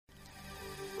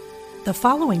The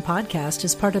following podcast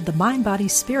is part of the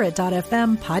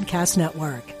MindBodySpirit.fm podcast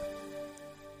network.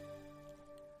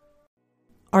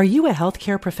 Are you a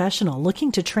healthcare professional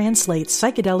looking to translate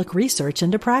psychedelic research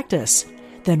into practice?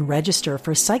 Then register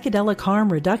for Psychedelic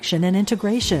Harm Reduction and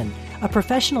Integration, a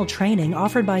professional training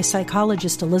offered by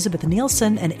psychologist Elizabeth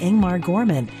Nielsen and Ingmar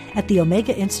Gorman at the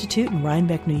Omega Institute in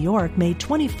Rhinebeck, New York, May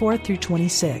 24th through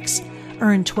 26.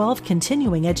 Earn 12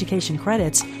 continuing education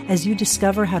credits as you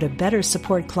discover how to better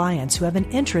support clients who have an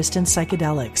interest in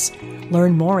psychedelics.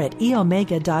 Learn more at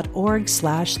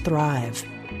eomega.org/thrive.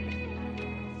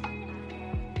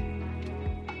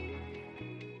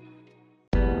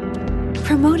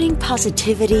 Promoting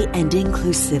positivity and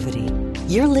inclusivity.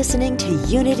 You're listening to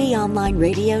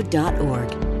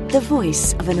UnityOnlineRadio.org, the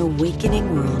voice of an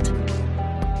awakening world.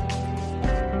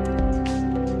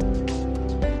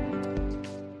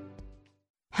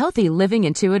 Healthy Living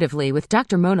Intuitively with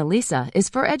Dr. Mona Lisa is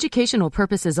for educational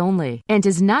purposes only and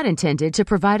is not intended to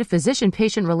provide a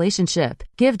physician-patient relationship,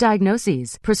 give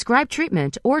diagnoses, prescribe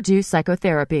treatment, or do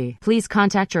psychotherapy. Please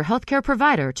contact your healthcare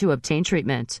provider to obtain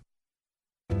treatment.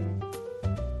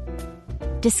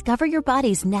 Discover your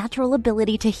body's natural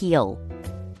ability to heal.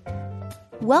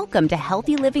 Welcome to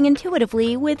Healthy Living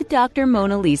Intuitively with Dr.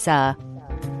 Mona Lisa.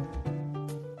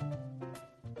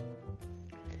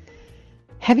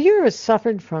 Have you ever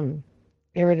suffered from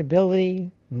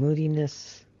irritability,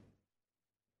 moodiness,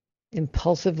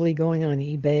 impulsively going on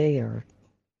eBay or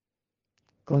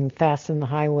going fast on the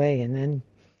highway and then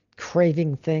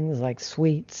craving things like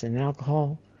sweets and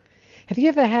alcohol? Have you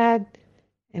ever had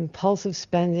impulsive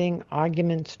spending,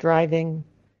 arguments, driving,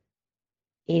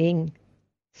 eating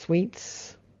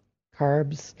sweets,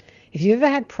 carbs? If you ever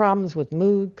had problems with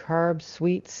mood, carbs,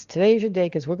 sweets, today's your day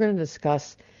because we're going to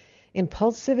discuss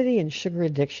impulsivity and sugar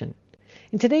addiction.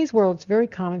 In today's world, it's very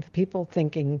common for people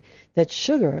thinking that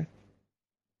sugar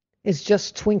is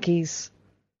just Twinkies,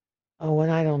 and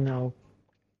I don't know,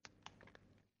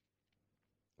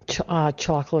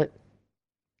 chocolate,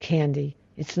 candy.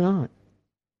 It's not.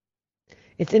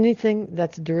 It's anything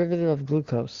that's a derivative of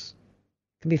glucose.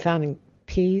 It can be found in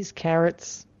peas,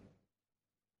 carrots.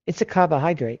 It's a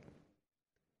carbohydrate.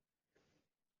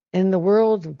 In the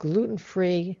world of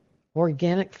gluten-free,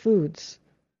 organic foods,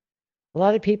 a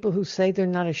lot of people who say they're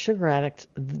not a sugar addict,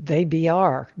 they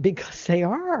are, because they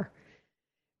are.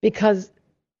 Because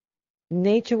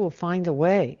nature will find a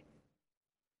way,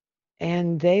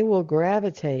 and they will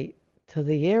gravitate to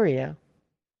the area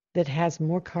that has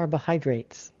more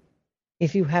carbohydrates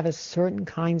if you have a certain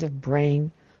kind of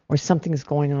brain or something's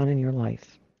going on in your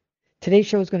life. Today's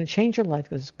show is going to change your life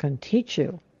because it's going to teach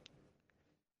you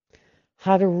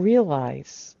how to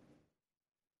realize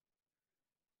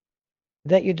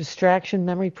that your distraction,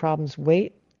 memory problems,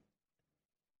 weight,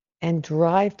 and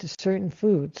drive to certain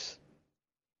foods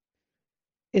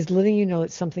is letting you know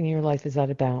that something in your life is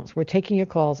out of balance. We're taking your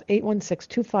calls,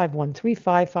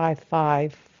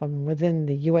 816-251-3555 from within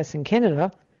the U.S. and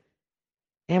Canada.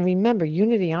 And remember,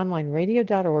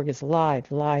 UnityOnlineRadio.org is live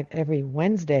every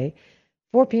Wednesday,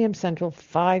 4 p.m. Central,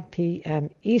 5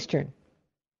 p.m. Eastern.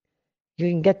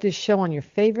 You can get this show on your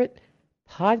favorite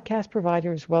podcast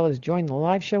provider, as well as join the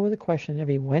live show with a question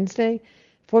every Wednesday,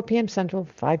 4 p.m. Central,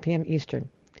 5 p.m. Eastern.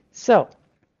 So,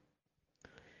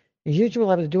 as usual,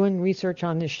 I was doing research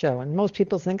on this show, and most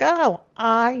people think, oh,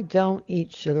 I don't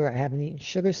eat sugar. I haven't eaten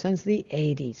sugar since the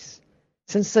 80s,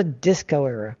 since the disco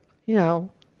era. You know,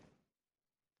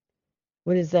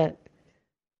 what is that?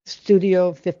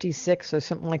 Studio 56 or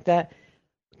something like that.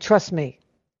 Trust me,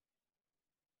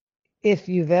 if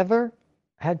you've ever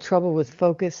had trouble with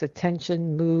focus,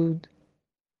 attention, mood,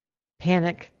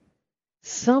 panic,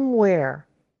 somewhere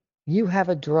you have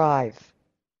a drive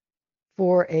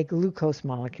for a glucose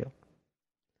molecule.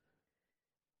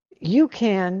 You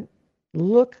can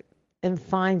look and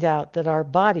find out that our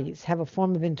bodies have a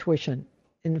form of intuition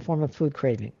in the form of food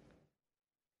craving.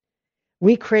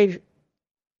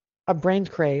 Our brains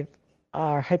crave,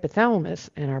 our hypothalamus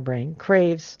in our brain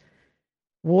craves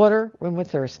water when we're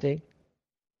thirsty.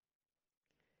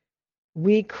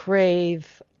 We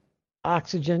crave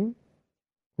oxygen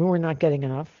when we're not getting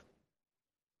enough.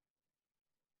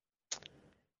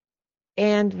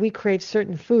 And we crave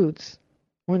certain foods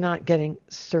when we're not getting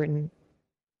certain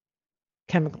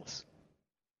chemicals.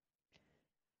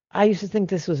 I used to think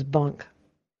this was bunk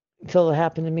until it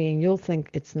happened to me, and you'll think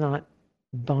it's not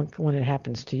bunk when it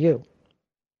happens to you.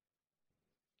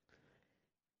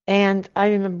 And I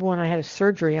remember when I had a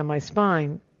surgery on my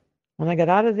spine, when I got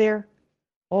out of there,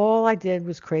 all I did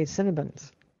was crave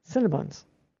Cinnabons.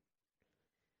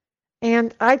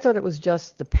 And I thought it was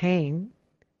just the pain,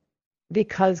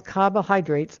 because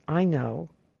carbohydrates, I know,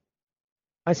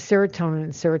 are serotonin,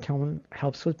 and serotonin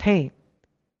helps with pain.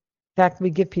 In fact, we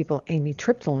give people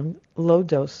amitriptyline, low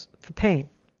dose for pain.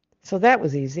 So that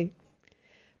was easy,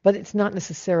 but it's not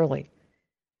necessarily.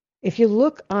 If you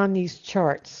look on these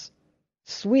charts,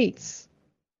 sweets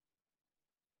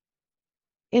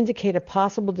indicate a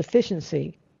possible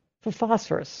deficiency for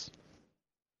phosphorus.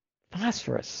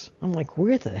 Phosphorus. I'm like,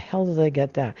 where the hell did they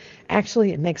get that?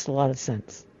 Actually, it makes a lot of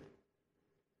sense.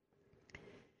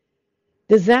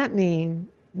 Does that mean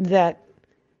that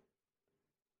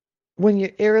when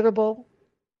you're irritable,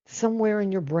 somewhere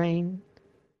in your brain,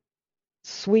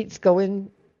 sweets go in,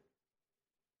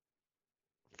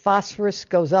 phosphorus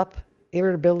goes up,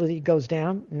 irritability goes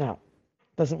down? No,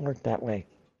 it doesn't work that way.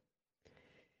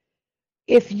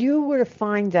 If you were to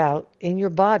find out in your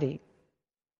body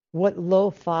what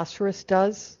low phosphorus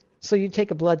does, so you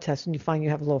take a blood test and you find you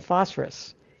have low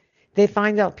phosphorus, they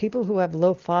find out people who have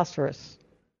low phosphorus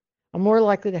are more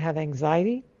likely to have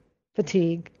anxiety,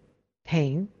 fatigue,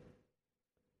 pain,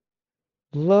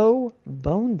 low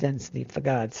bone density, for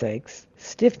God's sakes,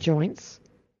 stiff joints,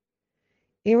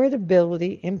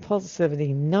 irritability,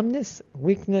 impulsivity, numbness,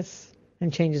 weakness,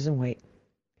 and changes in weight.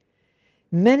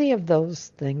 Many of those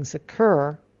things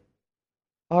occur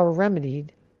or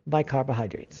remedied by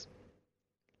carbohydrates.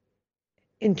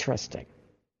 Interesting.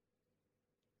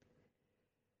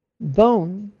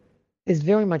 Bone is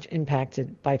very much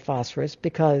impacted by phosphorus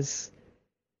because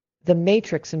the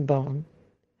matrix in bone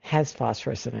has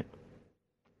phosphorus in it.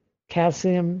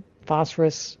 Calcium,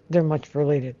 phosphorus, they're much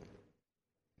related.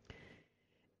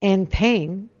 And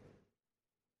pain,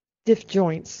 stiff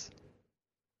joints,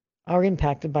 are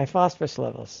impacted by phosphorus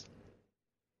levels.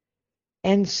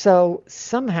 And so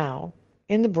somehow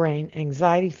in the brain,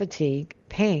 anxiety, fatigue,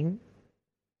 pain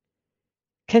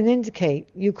can indicate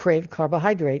you crave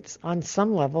carbohydrates. On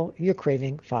some level, you're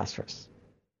craving phosphorus.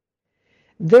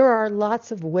 There are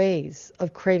lots of ways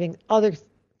of craving other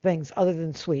things other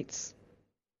than sweets.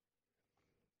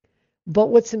 But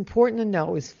what's important to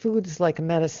know is food is like a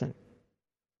medicine.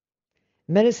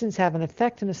 Medicines have an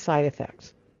effect and a side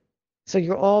effect. So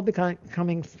you're all becoming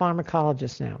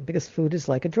pharmacologists now because food is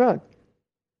like a drug.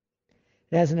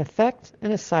 It has an effect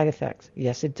and a side effect.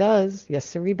 Yes, it does. Yes,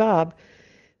 sirree, Bob.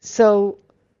 So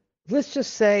let's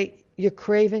just say you're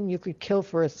craving, you could kill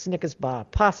for a Snickers bar,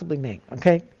 possibly me,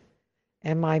 okay?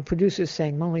 And my producer's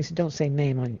saying, Mona Lisa, don't say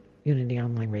name on Unity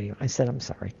Online Radio. I said, I'm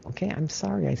sorry. Okay, I'm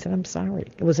sorry. I said, I'm sorry.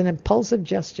 It was an impulsive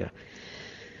gesture.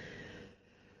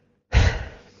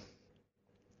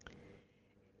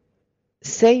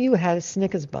 Say you had a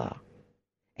Snickers bar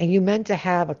and you meant to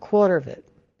have a quarter of it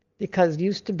because it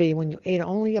used to be when you ate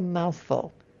only a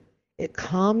mouthful, it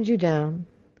calmed you down,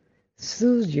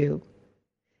 soothed you,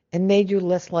 and made you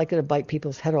less likely to bite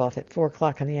people's head off at 4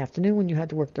 o'clock in the afternoon when you had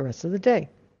to work the rest of the day.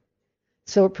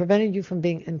 So it prevented you from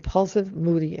being impulsive,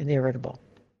 moody, and irritable.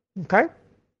 Okay?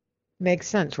 Makes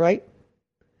sense, right?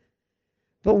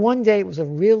 But one day it was a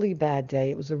really bad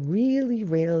day. It was a really,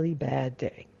 really bad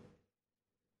day.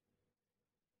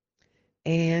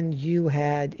 And you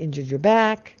had injured your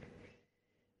back,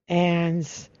 and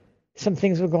some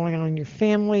things were going on in your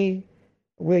family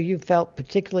where you felt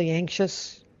particularly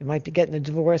anxious. You might be getting a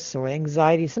divorce or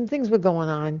anxiety. Some things were going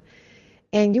on,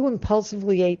 and you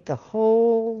impulsively ate the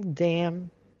whole damn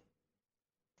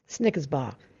Snickers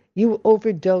bar. You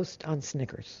overdosed on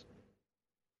Snickers.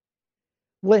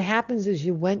 What happens is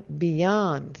you went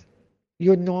beyond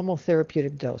your normal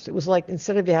therapeutic dose. It was like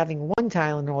instead of you having 1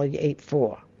 Tylenol, you ate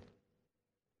 4.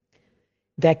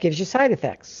 That gives you side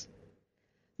effects.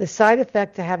 The side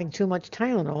effect to having too much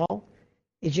Tylenol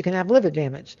is you can have liver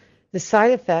damage. The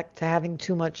side effect to having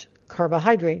too much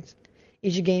carbohydrates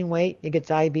is you gain weight, you get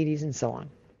diabetes, and so on.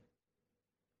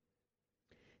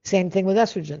 Same thing with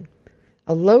estrogen.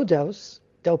 A low dose,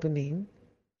 dopamine,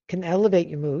 can elevate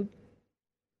your mood.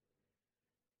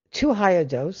 Too high a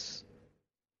dose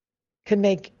can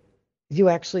make you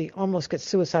actually almost get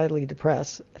suicidally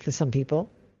depressed for some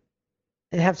people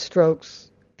and have strokes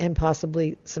and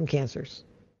possibly some cancers.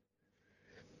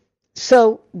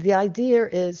 So the idea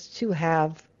is to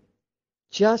have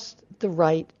just the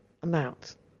right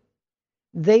amount.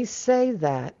 They say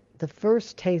that the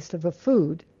first taste of a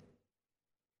food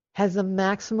has a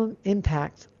maximum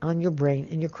impact on your brain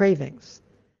and your cravings.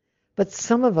 But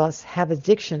some of us have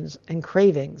addictions and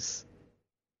cravings,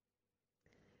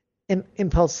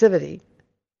 impulsivity,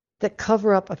 that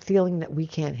cover up a feeling that we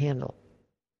can't handle.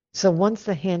 So once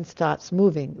the hand starts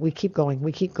moving, we keep going,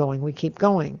 we keep going, we keep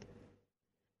going,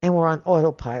 and we're on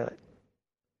autopilot.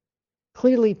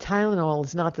 Clearly, Tylenol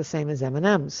is not the same as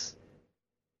M&Ms.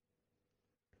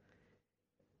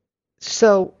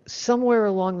 So somewhere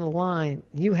along the line,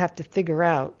 you have to figure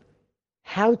out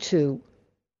how to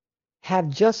have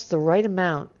just the right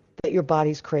amount that your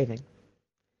body's craving.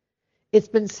 It's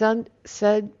been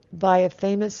said by a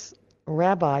famous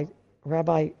rabbi,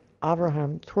 Rabbi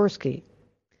Avraham Tversky,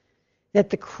 that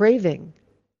the craving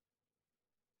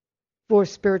for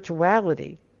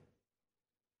spirituality,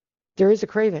 there is a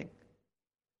craving,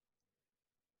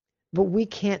 but we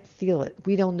can't feel it.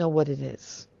 We don't know what it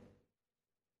is.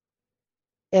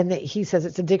 And that he says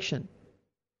it's addiction.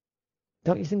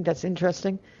 Don't you think that's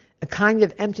interesting? A kind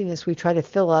of emptiness we try to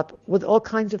fill up with all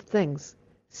kinds of things.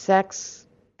 Sex,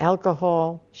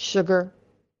 alcohol, sugar.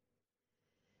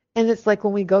 And it's like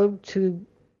when we go to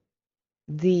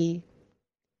the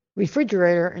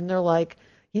refrigerator and they're like,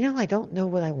 I don't know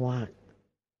what I want.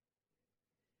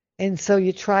 And so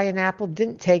you try an apple,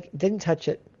 didn't touch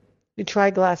it. You try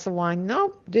a glass of wine,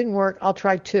 nope, didn't work. I'll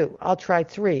try 2. I'll try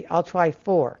 3. I'll try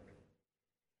 4.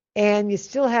 And you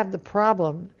still have the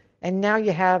problem, and now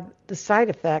you have the side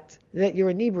effect that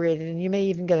you're inebriated, and you may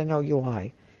even get an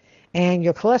OUI. And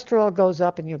your cholesterol goes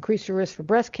up, and you increase your risk for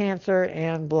breast cancer,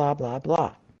 and blah, blah,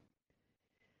 blah.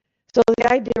 So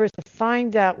the idea is to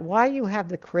find out why you have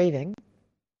the craving,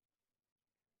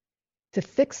 to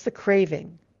fix the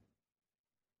craving,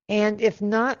 and if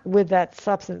not with that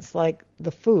substance like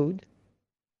the food,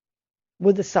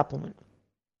 with the supplement.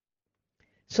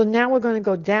 So now we're going to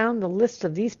go down the list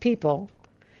of these people,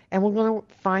 and we're going to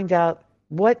find out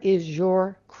what is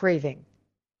your craving.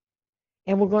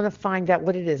 And we're going to find out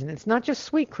what it is. And it's not just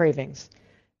sweet cravings.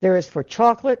 There is for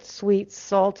chocolate, sweet,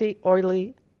 salty,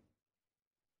 oily,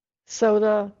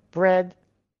 soda, bread,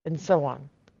 and so on.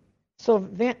 So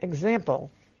example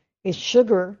is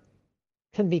sugar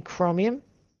can be chromium,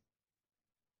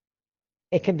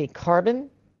 it can be carbon,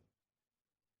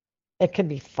 it can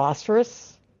be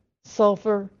phosphorus,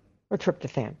 sulfur, or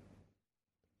tryptophan.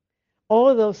 All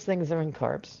of those things are in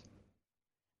carbs.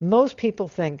 Most people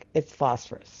think it's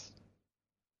phosphorus.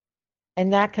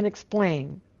 And that can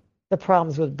explain the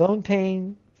problems with bone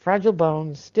pain, fragile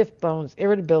bones, stiff bones,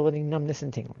 irritability, numbness,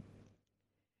 and tingling.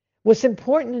 What's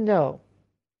important to know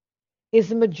is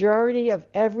the majority of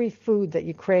every food that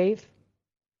you crave,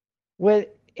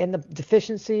 in the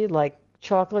deficiency, like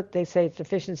chocolate, they say its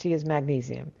deficiency is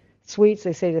magnesium. Sweets,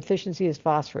 they say deficiency is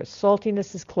phosphorus.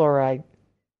 Saltiness is chloride.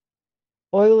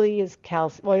 Oily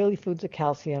foods are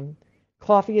calcium.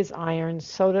 Coffee is iron.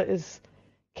 Soda is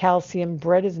calcium.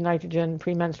 Bread is nitrogen.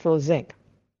 Premenstrual is zinc.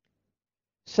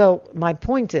 So my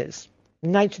point is,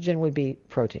 nitrogen would be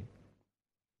protein.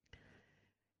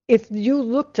 If you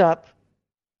looked up,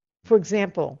 for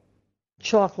example,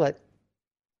 chocolate,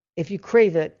 if you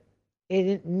crave it,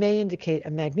 it may indicate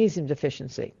a magnesium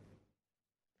deficiency.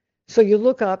 So you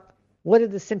look up, what are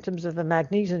the symptoms of a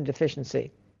magnesium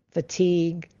deficiency?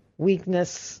 Fatigue,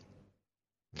 weakness,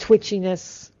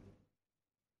 twitchiness.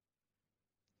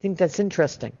 I think that's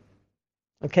interesting,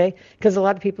 okay? Because a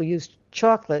lot of people use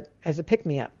chocolate as a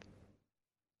pick-me-up.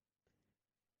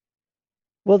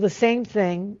 Well, the same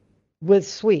thing with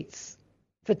sweets,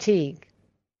 fatigue,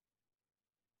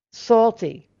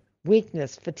 salty,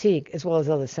 weakness, fatigue, as well as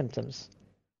other symptoms.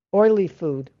 Oily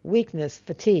food, weakness,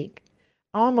 fatigue.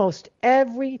 Almost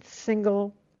every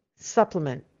single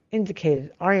supplement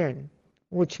indicated iron,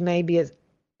 which may be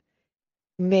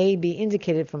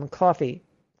indicated from a coffee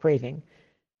craving.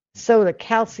 Soda,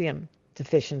 calcium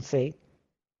deficiency.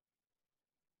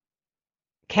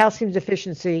 Calcium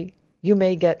deficiency, you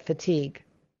may get fatigue.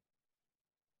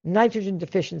 Nitrogen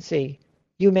deficiency,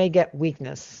 you may get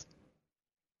weakness.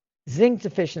 Zinc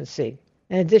deficiency,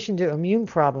 in addition to immune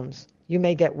problems, you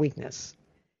may get weakness.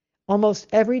 Almost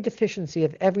every deficiency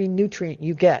of every nutrient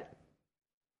you get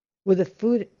with a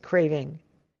food craving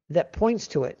that points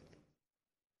to it.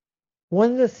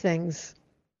 One of the things,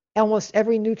 almost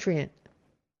every nutrient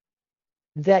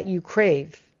that you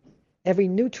crave, every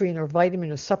nutrient or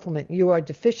vitamin or supplement you are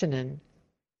deficient in,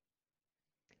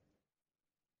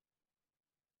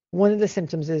 one of the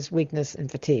symptoms is weakness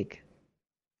and fatigue.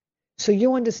 So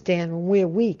you understand when we're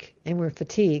weak and we're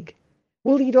fatigued,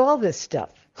 we'll eat all this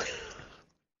stuff.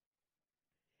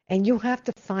 And you have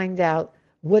to find out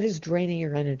what is draining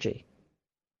your energy.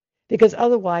 Because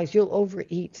otherwise you'll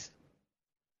overeat.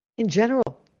 In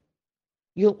general,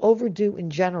 you'll overdo in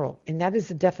general. And that is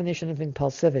the definition of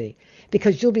impulsivity.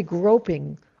 Because you'll be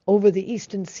groping over the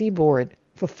eastern seaboard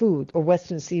for food, or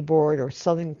western seaboard, or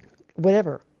southern,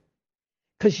 whatever.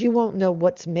 Because you won't know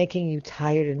what's making you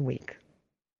tired and weak.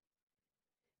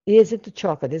 Is it the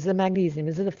chocolate? Is it the magnesium?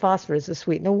 Is it the phosphorus? Is it the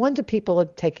sweet? No wonder people are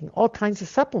taking all kinds of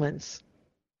supplements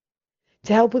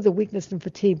to help with the weakness and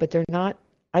fatigue, but they're not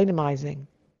itemizing.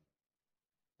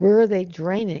 Where are they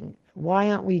draining? Why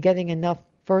aren't we getting enough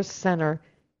first center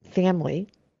family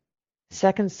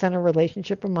Second center,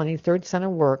 relationship or money. Third center,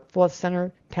 work. Fourth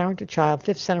center, parent or child.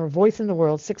 Fifth center, voice in the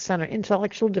world. Sixth center,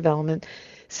 intellectual development.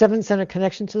 Seventh center,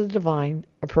 connection to the divine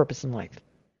or purpose in life.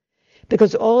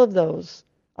 Because all of those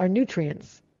are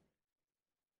nutrients,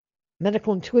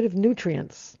 medical intuitive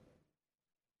nutrients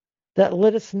that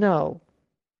let us know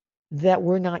that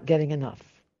we're not getting enough.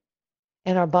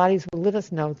 And our bodies will let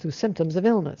us know through symptoms of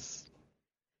illness.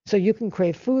 So you can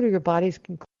crave food, or your bodies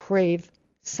can crave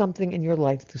something in your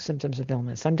life through symptoms of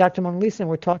illness. I'm Dr. Mona Lisa, and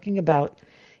we're talking about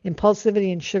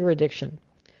impulsivity and sugar addiction.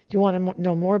 If you want to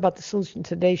know more about the solution to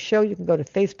today's show, you can go to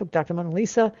Facebook, Dr. Mona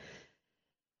Lisa,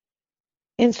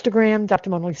 Instagram, Dr.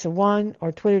 Mona Lisa 1,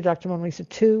 or Twitter, Dr. Mona Lisa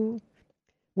 2.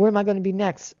 Where am I going to be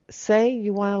next? Say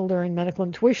you want to learn medical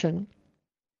intuition,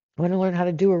 you want to learn how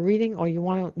to do a reading, or you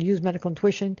want to use medical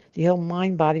intuition to heal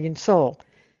mind, body, and soul.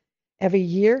 Every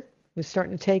year, we're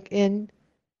starting to take in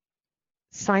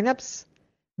signups.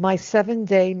 My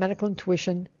 7-day medical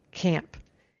intuition camp.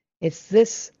 It's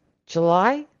this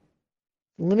July,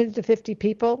 limited to 50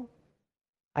 people.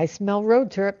 I smell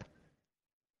road trip.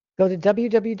 Go to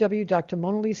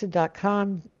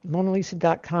www.drmonalisa.com,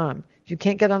 monalisa.com. If you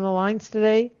can't get on the lines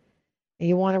today and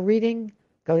you want a reading,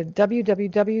 go to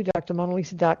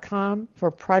www.drmonalisa.com for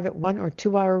a private 1 or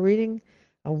 2 hour reading.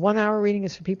 A 1 hour reading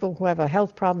is for people who have a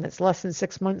health problem that's less than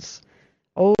 6 months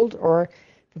old, or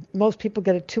most people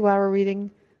get a 2 hour reading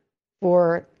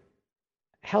for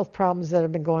health problems that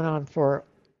have been going on for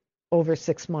over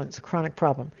 6 months, a chronic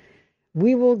problem.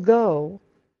 We will go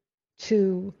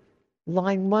to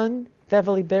line 1,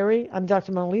 Beverly Berry. I'm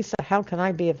Dr. Mona Lisa. How can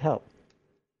I be of help?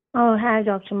 Oh, hi,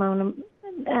 Dr. Mona.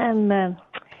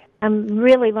 I'm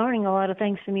really learning a lot of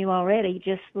things from you already,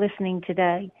 just listening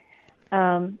today.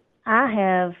 I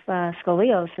have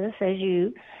scoliosis, as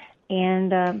you,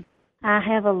 and I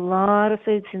have a lot of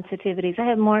food sensitivities. I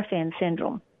have Marfan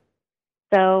syndrome.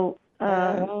 So, yeah,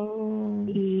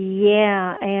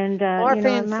 and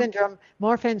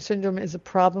Marfan syndrome is a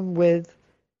problem with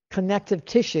connective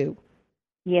tissue.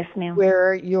 Yes, ma'am.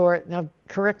 Now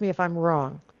correct me if I'm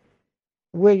wrong,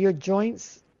 where your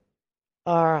joints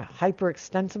are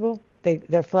hyperextensible,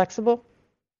 they're flexible?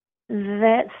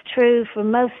 That's true for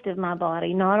most of my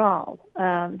body, not all.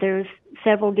 There's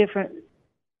several different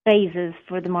phases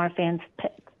for the Marfan's.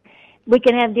 We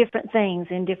can have different things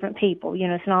in different people.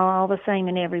 It's not all the same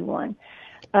in everyone.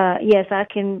 Yes, I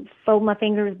can fold my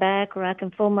fingers back, or I can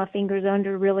fold my fingers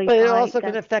under really tight. But it also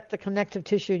can affect the connective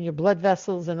tissue in your blood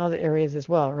vessels and other areas as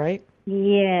well, right?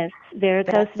 Yes,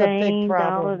 varicose veins,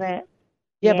 all of that.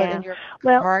 Yeah, but in your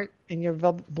heart and your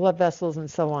blood vessels and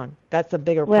so on, that's a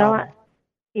bigger problem.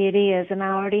 It is, and I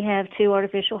already have 2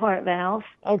 artificial heart valves.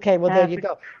 Okay, well, there you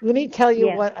go. Let me tell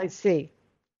you what I see.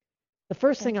 The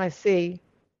first thing I see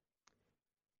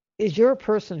is you're a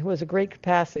person who has a great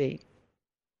capacity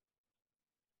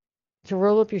to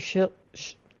roll up your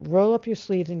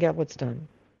sleeves and get what's done.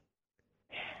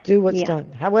 Do what's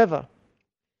done. However,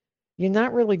 you're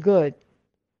not really good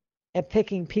at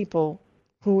picking people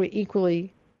who are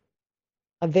equally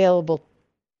available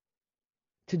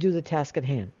to do the task at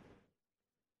hand.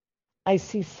 I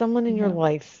see someone in your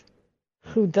life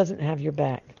who doesn't have your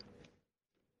back.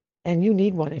 And you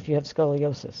need one if you have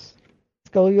scoliosis.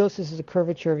 Scoliosis is a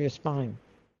curvature of your spine.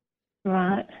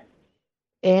 Right.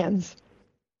 And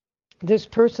this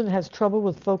person has trouble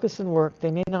with focus and work.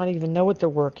 They may not even know what their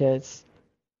work is.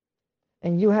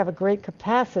 And you have a great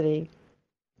capacity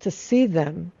to see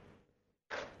them,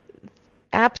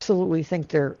 absolutely think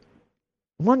they're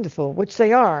wonderful, which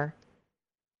they are,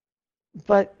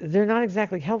 but they're not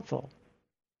exactly helpful.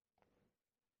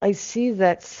 I see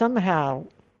that somehow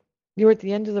you're at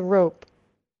the end of the rope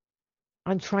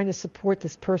on trying to support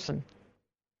this person.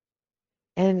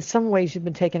 And in some ways, you've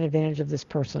been taking advantage of this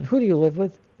person. Who do you live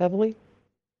with, Beverly?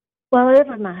 Well, I live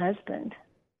with my husband.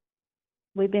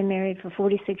 We've been married for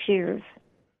 46 years,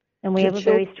 and we have a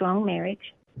very strong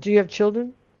marriage. Do you have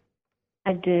children?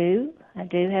 I do. I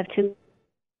do have 2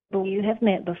 people you have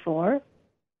met before.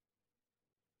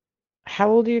 How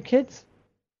old are your kids?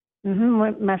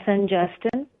 My son,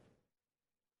 Justin.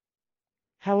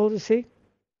 How old is he?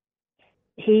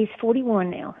 He's 41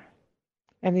 now.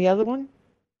 And the other one?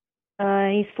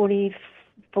 He's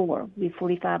 44. He'll be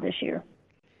 45 this year.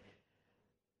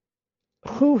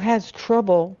 Who has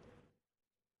trouble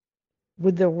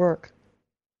with their work?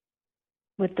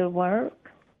 With their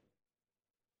work?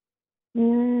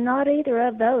 Not either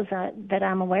of those that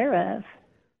I'm aware of.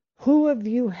 Who have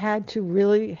you had to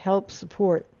really help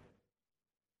support?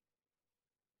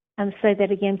 Say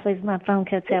that again, please. My phone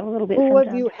cuts out a little bit Who sometimes.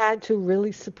 have you had to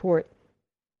really support?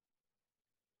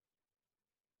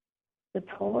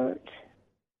 Support?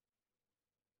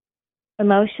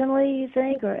 Emotionally, you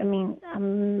think? Or, I mean,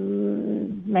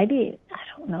 maybe, I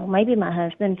don't know, maybe my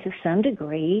husband to some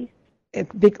degree.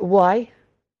 Why?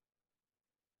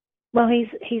 Well, he's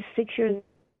 6 years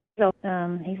old.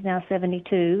 He's now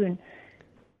 72, and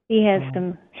he has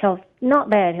some not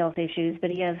bad health issues,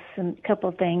 but he has some couple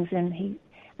of things, and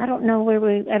I don't know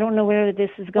where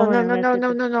this is going.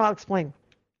 No. I'll explain.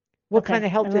 What kind of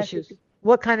health issues?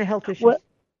 What kind of health issues?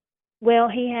 Well,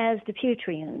 he has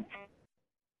Dupuytren's,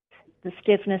 the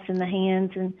stiffness in the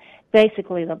hands and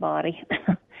basically the body.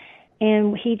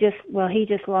 And he just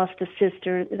lost a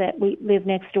sister that we lived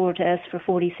next door to us for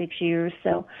 46 years.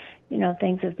 So,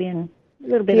 things have been a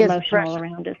little bit emotional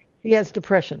around us. He has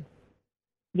depression.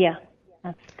 Yeah,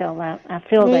 I feel that.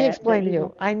 Let me explain to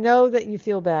you. I know that you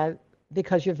feel bad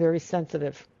because you're very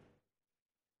sensitive.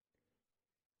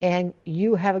 And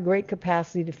you have a great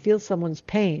capacity to feel someone's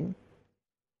pain.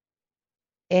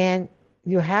 And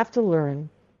you have to learn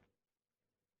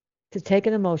to take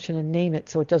an emotion and name it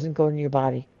so it doesn't go into your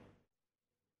body.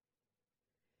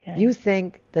 Okay. You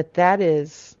think that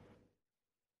is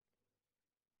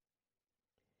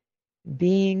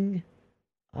being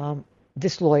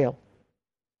disloyal.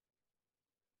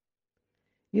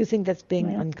 You think that's being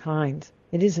unkind.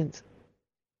 It isn't.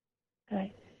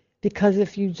 Okay. Because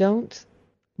if you don't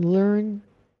learn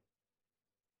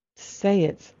to say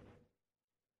it,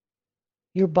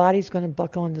 your body's going to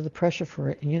buckle under the pressure for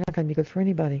it, and you're not going to be good for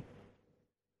anybody.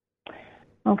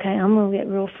 Okay, I'm going to get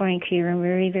real frank here and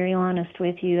very, very honest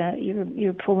with you.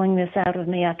 You're pulling this out of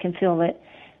me. I can feel that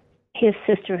his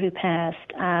sister who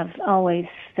passed, I've always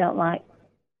felt like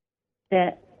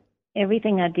that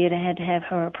everything I did, I had to have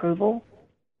her approval.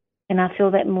 And I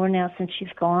feel that more now since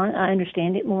she's gone. I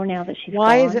understand it more now that she's gone.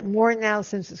 Why is it more now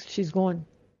since she's gone?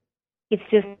 It's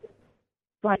just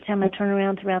like the time I turn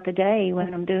around throughout the day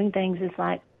when I'm doing things, it's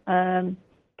like,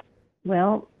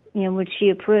 would she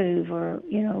approve, or,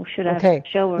 should I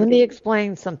show her? Let me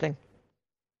explain something.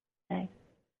 Okay.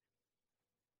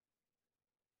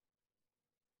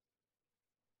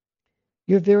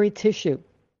 Your very tissue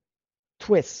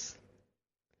twists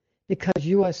because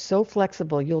you are so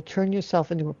flexible, you'll turn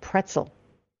yourself into a pretzel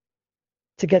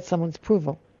to get someone's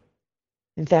approval.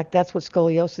 In fact, that's what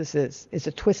scoliosis is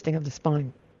a twisting of the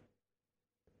spine.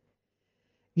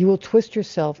 You will twist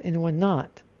yourself into a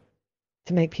knot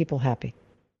to make people happy.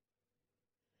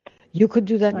 You could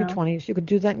do that in your 20s. You could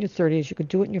do that in your 30s. You could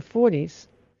do it in your 40s,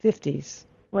 50s,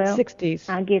 60s.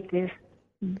 I get this.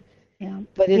 Yeah.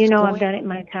 But I've done it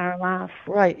my entire life.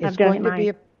 Right. It's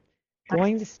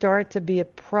going to start to be a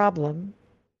problem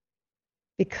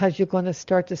because you're going to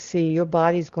start to see your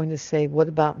body's going to say, what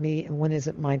about me, and when is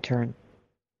it my turn?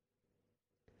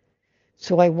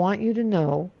 So I want you to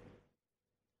know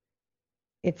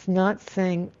it's not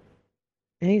saying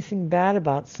anything bad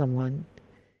about someone.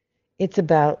 It's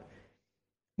about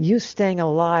you staying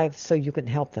alive so you can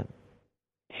help them.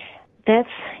 I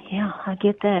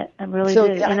get that. I really do.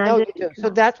 And I know you do. So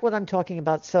that's what I'm talking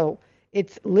about. So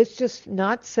let's just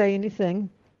not say anything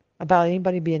about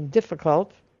anybody being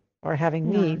difficult or having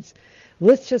needs.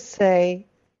 Let's just say,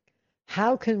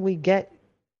 how can we get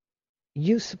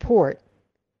you support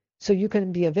so you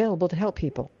can be available to help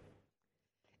people?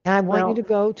 And I want you to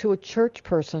go to a church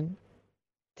person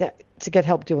to get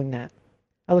help doing that.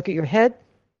 I look at your head.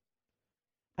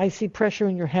 I see pressure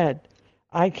in your head.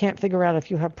 I can't figure out if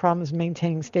you have problems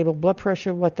maintaining stable blood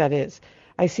pressure, what that is.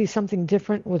 I see something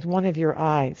different with one of your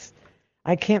eyes.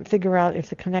 I can't figure out if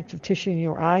the connective tissue in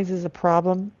your eyes is a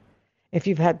problem, if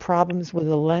you've had problems with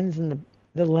the lens and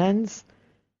the lens.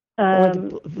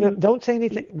 Don't say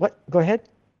anything. What? Go ahead.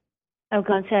 I was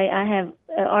going to say I have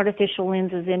artificial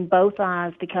lenses in both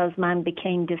eyes because mine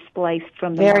became displaced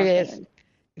from the There it is.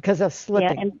 Because of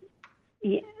slipping.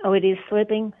 It is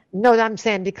slipping? No, I'm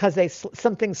saying because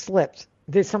something slipped.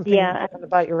 There's something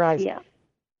about your eyes.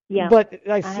 Yeah. But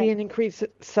I see an increased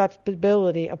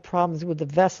susceptibility of problems with the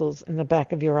vessels in the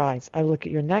back of your eyes. I look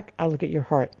at your neck. I look at your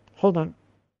heart. Hold on.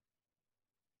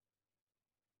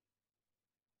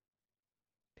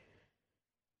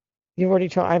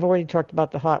 I've already talked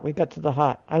about the heart. We got to the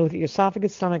heart. I look at your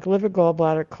esophagus, stomach, liver,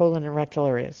 gallbladder, colon, and rectal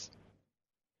areas.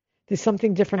 There's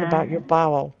something different about your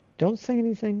bowel. Don't say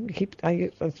anything.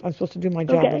 I'm supposed to do my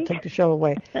job. I'll take the show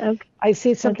away. Okay. I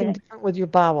see something different with your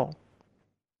bowel.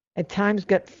 At times,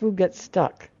 food gets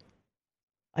stuck.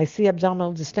 I see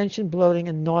abdominal distension, bloating,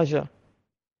 and nausea.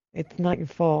 It's not your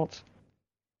fault.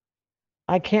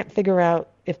 I can't figure out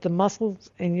if the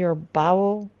muscles in your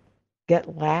bowel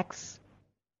get lax.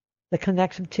 The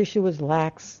connective tissue is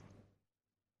lax.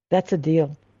 That's a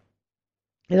deal.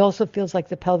 It also feels like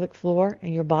the pelvic floor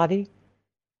in your body.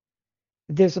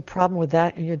 there's a problem with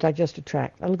that in your digestive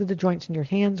tract. I look at the joints in your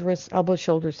hands, wrists, elbows,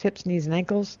 shoulders, hips, knees, and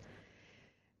ankles.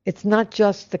 It's not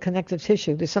just the connective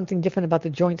tissue. There's something different about the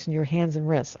joints in your hands and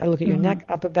wrists. I look at your neck,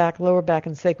 upper back, lower back,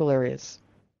 and sacral areas.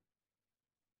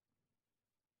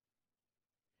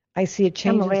 I see a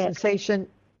change in sensation.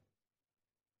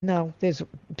 No, there's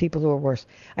people who are worse.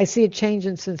 I see a change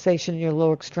in sensation in your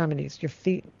lower extremities, your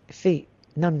feet,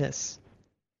 numbness,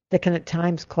 that can at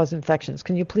times cause infections.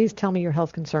 Can you please tell me your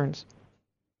health concerns?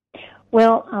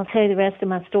 Well, I'll tell you the rest of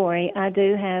my story. I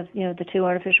do have, the 2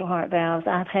 artificial heart valves.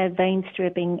 I've had vein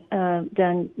stripping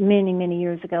done many, many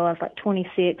years ago. I was like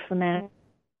 26 from that,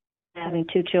 having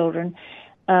 2 children.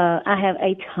 I have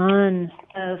a ton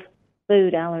of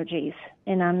food allergies,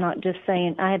 and I'm not just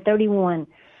saying. I had 31.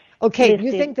 Okay,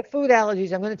 you think the food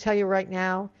allergies, I'm going to tell you right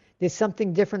now, there's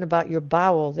something different about your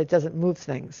bowel that doesn't move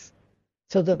things.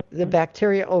 So the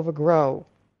bacteria overgrow,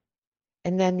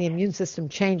 and then the immune system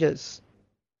changes.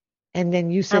 And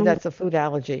then you said that's a food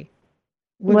allergy.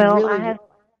 Go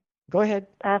ahead.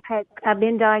 I've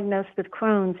been diagnosed with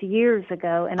Crohn's years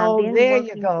ago, and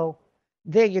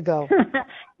There you go.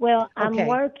 Well, I'm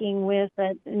working with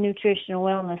a nutritional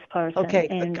wellness person.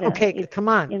 Okay, come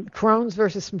on. Crohn's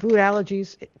versus food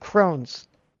allergies. Crohn's.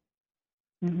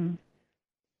 Mm-hmm.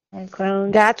 And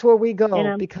Crohn's. That's where we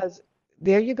go, because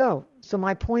there you go. So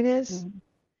my point is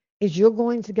you're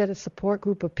going to get a support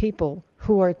group of people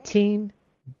who are Team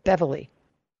Beverly.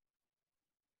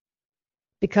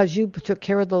 Because you took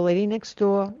care of the lady next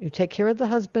door, you take care of the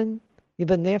husband, you've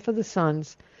been there for the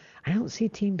sons. I don't see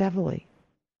Team Beverly.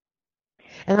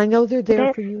 And I know they're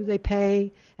there for you, they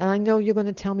pay, and I know you're going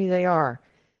to tell me they are.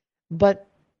 But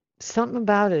something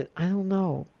about it, I don't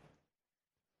know.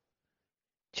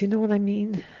 Do you know what I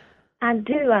mean? I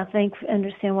do, I think,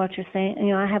 understand what you're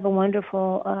saying. I have a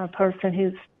wonderful person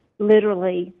who's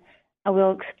literally, I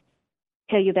will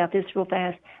tell you about this real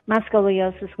fast. My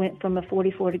scoliosis went from a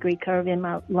 44-degree curve in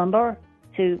my lumbar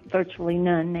to virtually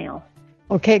none now.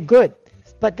 Okay, good.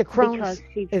 But the Crohn's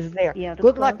is there. Yeah,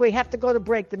 good luck. We have to go to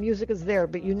break. The music is there,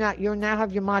 but you now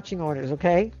have your marching orders,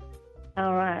 okay?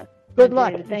 All right. Good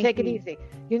luck. Take it easy.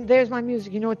 There's my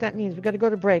music. You know what that means. We've got to go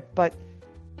to break, but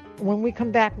when we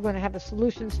come back, we're going to have the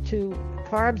solutions to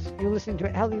carbs. You're listening to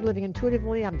Healthy Living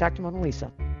Intuitively. I'm Dr. Mona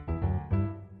Lisa.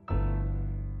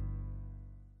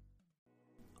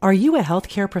 Are you a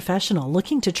healthcare professional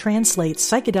looking to translate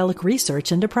psychedelic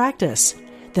research into practice?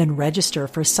 Then register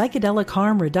for Psychedelic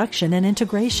Harm Reduction and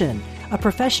Integration, a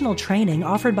professional training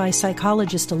offered by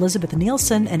psychologist Elizabeth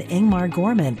Nielsen and Ingmar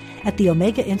Gorman at the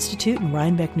Omega Institute in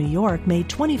Rhinebeck, New York, May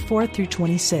 24th through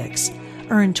 26.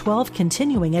 Earn 12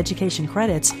 continuing education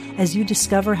credits as you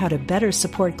discover how to better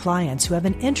support clients who have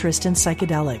an interest in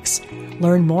psychedelics.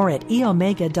 Learn more at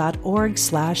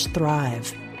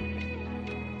eomega.org/thrive.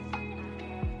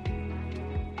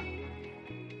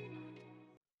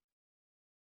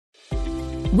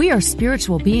 We are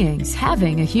spiritual beings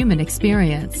having a human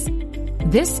experience.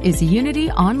 This is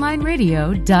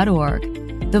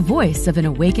UnityOnlineRadio.org, the voice of an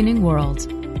awakening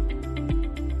world.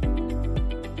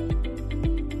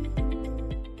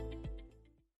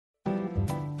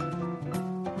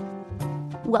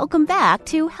 Welcome back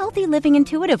to Healthy Living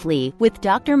Intuitively with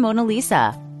Dr. Mona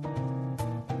Lisa.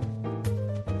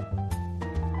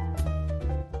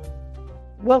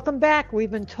 Welcome back.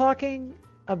 We've been talking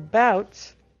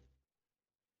about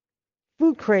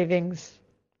food cravings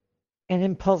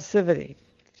and impulsivity.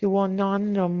 If you want to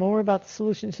know more about the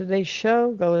solutions to today's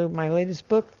show, go to my latest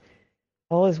book,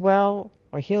 All Is Well,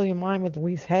 or Heal Your Mind with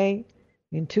Louise Hay,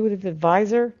 The Intuitive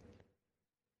Advisor,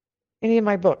 any of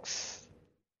my books.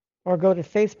 Or go to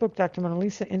Facebook, Dr. Mona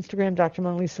Lisa, Instagram, Dr.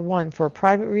 Mona Lisa 1 for a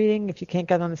private reading. If you can't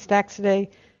get on the stacks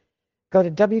today, go to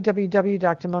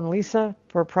www.drmonalisa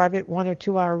for a private 1 or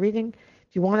 2 hour reading.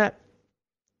 If you want to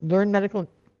learn medical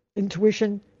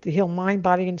intuition to heal mind,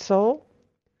 body, and soul,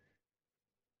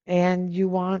 and you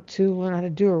want to learn how to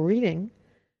do a reading,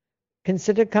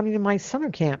 consider coming to my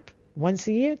summer camp once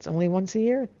a year. It's only once a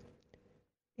year.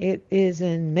 It is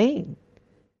in Maine.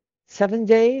 7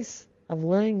 days of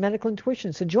learning medical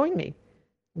intuition. So join me.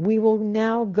 We will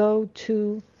now go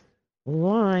to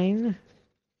line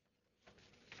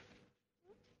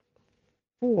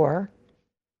 4.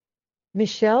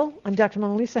 Michelle, I'm Dr.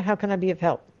 Mona Lisa. How can I be of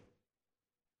help?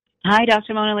 Hi,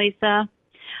 Dr. Mona Lisa.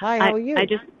 Hi, how are you?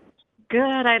 Good.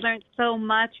 I learned so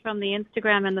much from the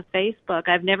Instagram and the Facebook.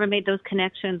 I've never made those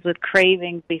connections with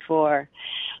cravings before.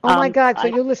 Oh, my God. So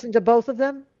you listened to both of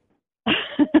them?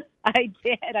 I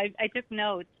did. I took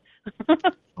notes.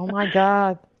 Oh, my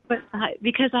God. But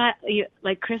because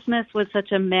Christmas was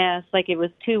such a mess. Like, it was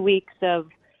 2 weeks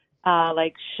of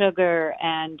like sugar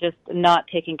and just not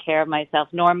taking care of myself.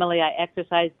 Normally, I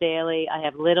exercise daily. I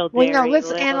have little Well, dairy.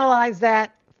 let's analyze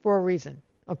that for a reason,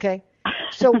 okay?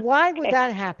 So why would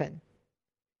that happen?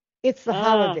 It's the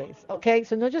holidays, okay?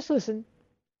 So no, just listen.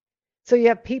 So you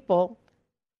have people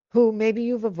who maybe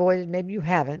you've avoided, maybe you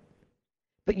haven't,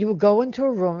 but you will go into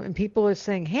a room and people are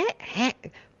saying, hey,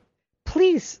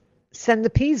 please send the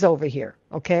peas over here,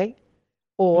 okay?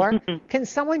 Or can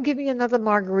someone give me another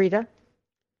margarita?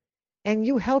 And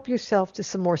you help yourself to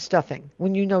some more stuffing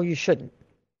when you know you shouldn't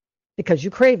because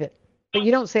you crave it. But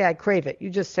you don't say, I crave it. You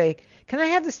just say, can I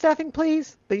have the stuffing,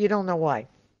 please? But you don't know why.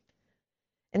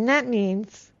 And that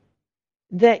means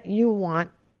that you want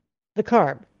the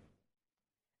carb.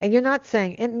 And you're not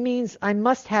saying, it means I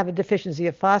must have a deficiency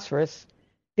of phosphorus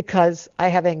because I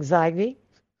have anxiety.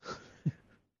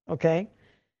 Okay?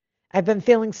 I've been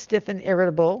feeling stiff and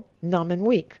irritable, numb and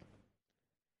weak.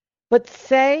 But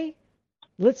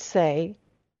let's say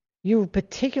you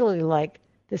particularly like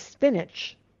the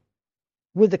spinach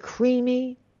with a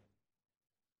creamy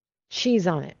cheese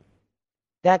on it.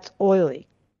 That's oily.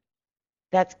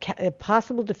 That's a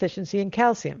possible deficiency in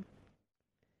calcium.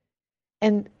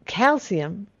 And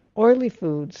calcium, oily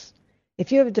foods,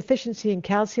 if you have a deficiency in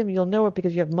calcium, you'll know it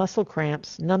because you have muscle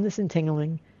cramps, numbness and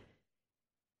tingling,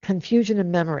 confusion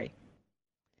and memory.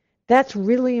 That's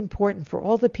really important for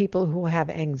all the people who have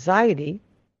anxiety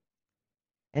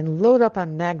and load up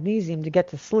on magnesium to get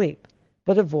to sleep,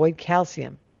 but avoid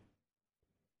calcium.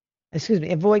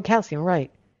 Avoid calcium,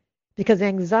 right. Because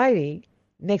anxiety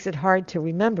makes it hard to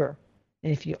remember.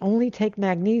 And if you only take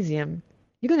magnesium,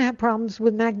 you're going to have problems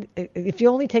with if you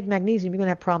only take magnesium, you're going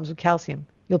to have problems with calcium.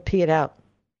 You'll pee it out.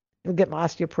 You'll get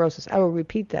osteoporosis. I will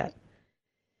repeat that.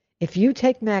 If you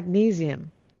take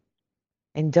magnesium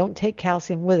and don't take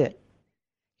calcium with it,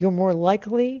 you're more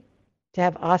likely to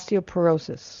have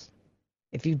osteoporosis.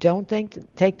 If you don't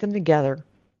take them together,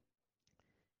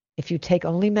 if you take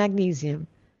only magnesium,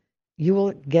 you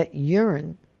will get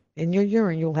urine. In your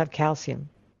urine, you'll have calcium.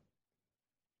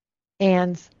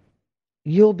 And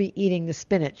you'll be eating the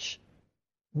spinach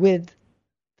with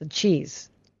the cheese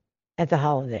at the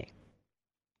holiday.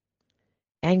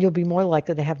 And you'll be more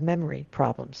likely to have memory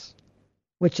problems,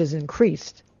 which is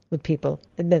increased with people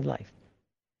in midlife.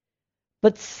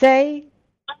 But say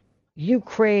you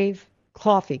crave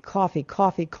coffee.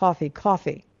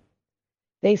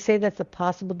 They say that's a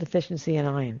possible deficiency in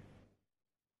iron.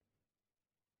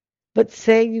 But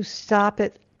say you stop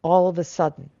it all of a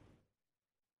sudden.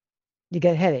 You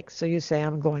get headaches, so you say,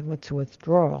 I'm going to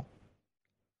withdrawal.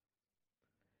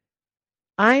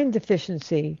 Iron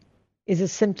deficiency is a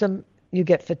symptom. You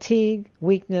get fatigue,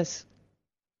 weakness,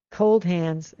 cold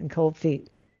hands, and cold feet.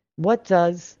 What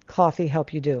does coffee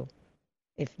help you do?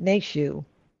 It makes you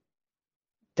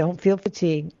don't feel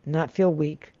fatigued, not feel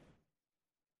weak.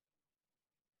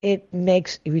 It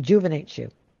rejuvenates you.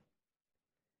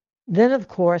 Then, of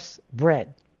course,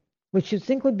 bread, which you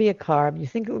think would be a carb, you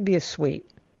think it would be a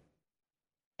sweet.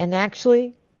 And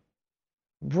actually,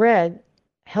 bread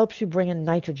helps you bring in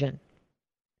nitrogen.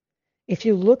 If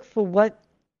you look for what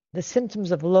the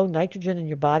symptoms of low nitrogen in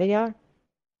your body are,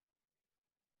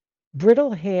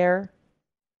 brittle hair,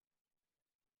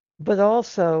 but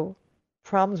also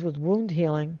problems with wound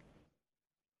healing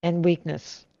and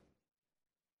weakness,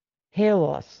 hair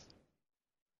loss.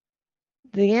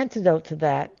 The antidote to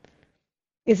that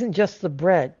isn't just the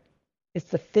bread,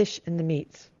 it's the fish and the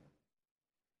meats.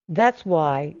 That's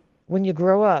why when you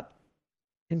grow up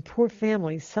in poor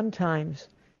families, sometimes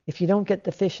if you don't get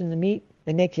the fish and the meat,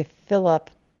 they make you fill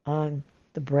up on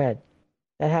the bread.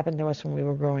 That happened to us when we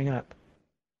were growing up.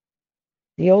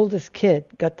 The oldest kid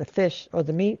got the fish or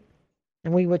the meat,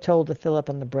 and we were told to fill up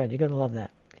on the bread. You're going to love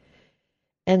that.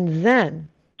 And then,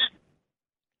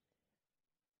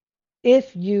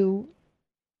 if you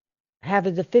have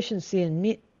a deficiency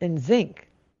in zinc,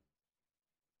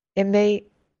 you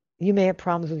may have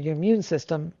problems with your immune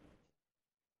system.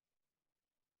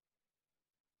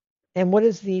 And what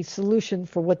is the solution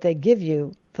for what they give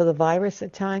you for the virus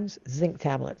at times? Zinc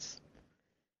tablets.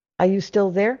 Are you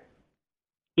still there?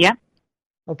 Yeah.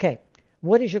 Okay.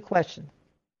 What is your question?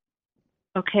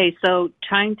 Okay, so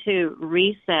trying to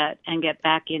reset and get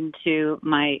back into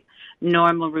my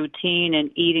normal routine and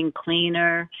eating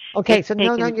cleaner. Okay, so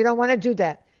no, you don't want to do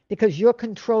that because you're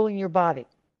controlling your body.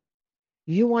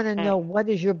 You want to know what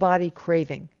is your body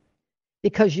craving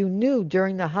because you knew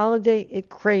during the holiday it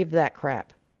craved that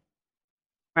crap.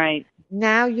 Right.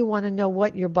 Now you want to know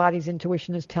what your body's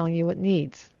intuition is telling you it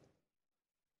needs.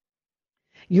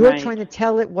 You're trying to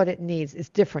tell it what it needs. It's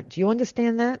different. Do you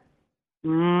understand that?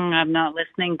 I'm not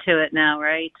listening to it now,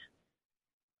 right?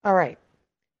 All right.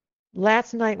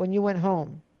 last night when you went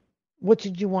home, what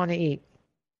did you want to eat?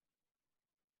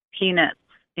 Peanuts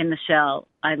in the shell.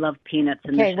 I love peanuts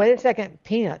in the Okay, shell. wait a second.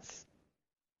 Peanuts.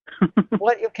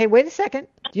 What? Okay, wait a second.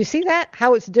 Do you see that?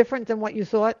 How it's different than what you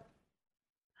thought?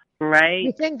 Right?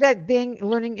 You think that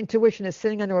learning intuition is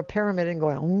sitting under a pyramid and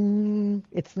going,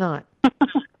 it's not.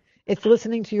 It's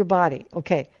listening to your body.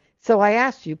 Okay, so I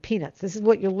asked you, peanuts. This is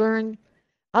what you learn.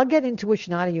 I'll get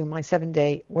intuition out of you in my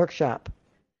 7-day workshop.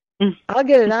 I'll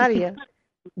get it out of you.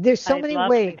 There's so I'd many love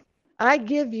ways. it. I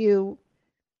give you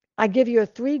a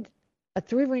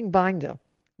three-ring binder,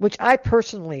 which I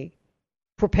personally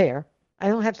prepare. I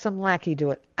don't have some lackey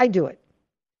do it. I do it.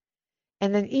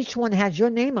 And then each one has your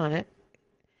name on it.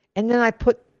 And then I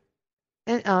put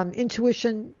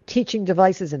intuition teaching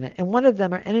devices in it. And one of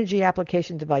them are energy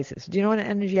application devices. Do you know what an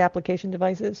energy application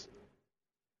device is?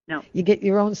 No. You get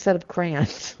your own set of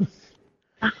crayons.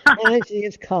 Energy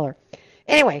is color.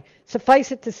 Anyway,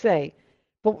 suffice it to say,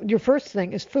 but your first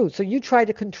thing is food. So you try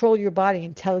to control your body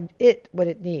and tell it what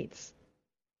it needs.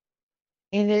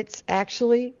 And it's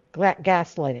actually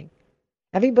gaslighting.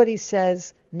 Everybody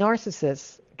says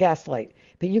narcissists gaslight,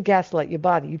 but you gaslight your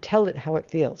body. You tell it how it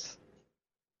feels.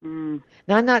 Now,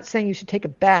 I'm not saying you should take a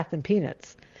bath in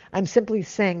peanuts. I'm simply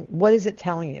saying, what is it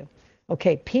telling you?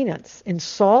 Okay, peanuts in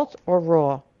salt or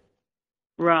raw?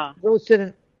 Raw. Roasted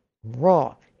in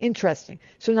raw. Interesting.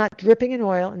 So not dripping in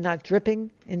oil and not dripping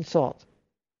in salt.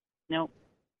 Nope.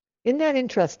 Isn't that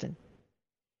interesting?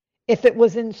 If it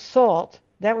was in salt,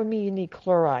 that would mean you need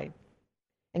chloride.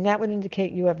 And that would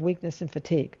indicate you have weakness and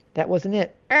fatigue. That wasn't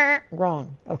it.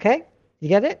 Wrong. Okay? You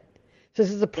get it? So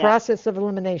this is a process of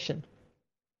elimination.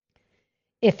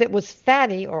 If it was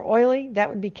fatty or oily, that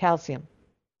would be calcium.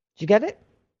 Did you get it?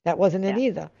 That wasn't it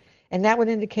either. And that would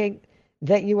indicate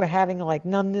that you were having like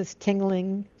numbness,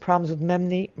 tingling, problems with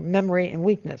memory, and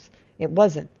weakness. It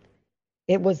wasn't.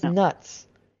 It was nuts.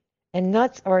 And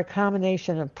nuts are a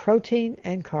combination of protein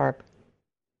and carb.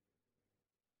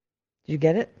 Do you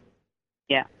get it?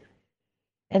 Yeah.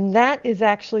 And that is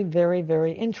actually very,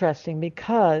 very interesting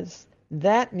because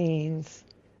that means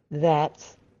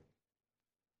that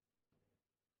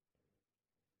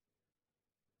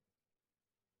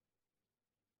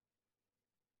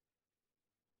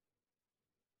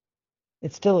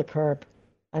it's still a carb.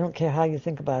 I don't care how you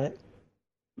think about it.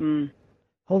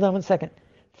 Hold on one second.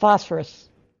 Phosphorus.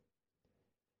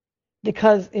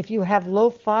 Because if you have low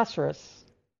phosphorus,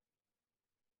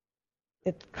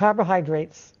 it's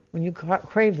carbohydrates. When you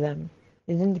crave them,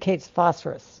 it indicates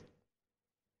phosphorus.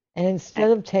 And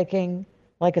instead of taking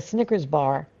like a Snickers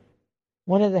bar,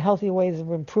 one of the healthy ways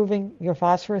of improving your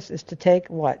phosphorus is to take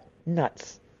what?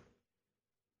 Nuts.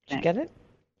 Did you get it?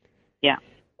 Yeah.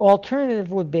 Alternative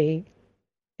would be,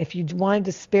 if you wanted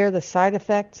to spare the side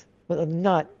effect with a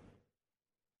nut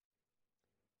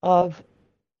of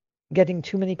getting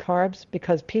too many carbs,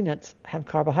 because peanuts have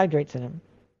carbohydrates in them.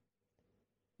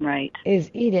 Right. Is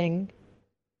eating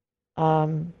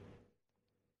veggies,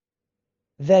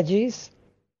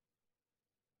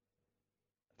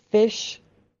 fish,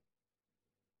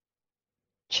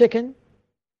 chicken,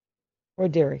 or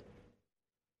dairy.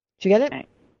 Do you get it? Right.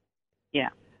 Yeah.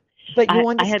 But you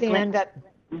understand that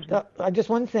just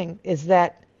one thing is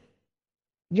that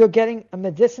you're getting a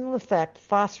medicinal effect,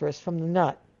 phosphorus, from the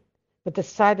nut, but the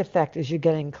side effect is you're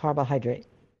getting carbohydrate.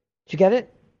 Do you get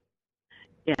it?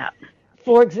 Yeah.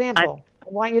 For example, I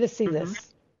want you to see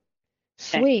this.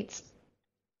 Sweets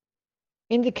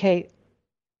indicate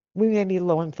we may be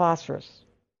low in phosphorus.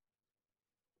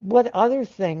 What other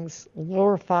things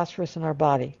lower phosphorus in our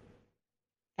body?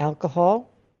 Alcohol,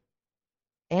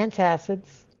 antacids,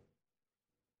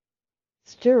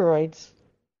 steroids,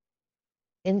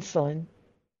 insulin,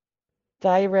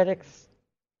 diuretics,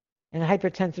 and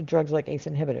hypertensive drugs like ACE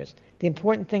inhibitors. The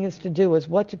important thing is to do is,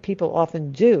 what do people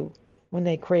often do when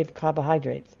they crave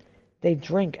carbohydrates? They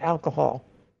drink alcohol.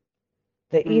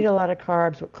 They eat a lot of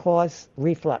carbs, which cause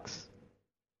reflux.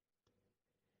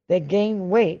 They gain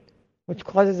weight, which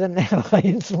causes them to have high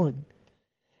insulin,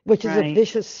 which is a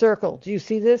vicious circle. Do you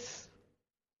see this?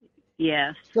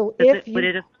 Yes. So if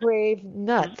you crave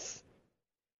nuts,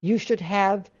 you should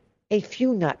have a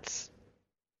few nuts,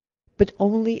 but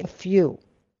only a few.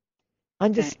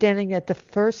 Understanding that the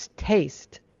first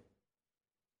taste.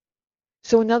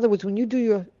 So in other words, when you do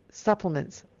your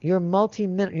supplements, your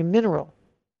mineral,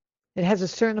 it has a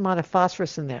certain amount of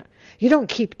phosphorus in there. You don't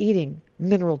keep eating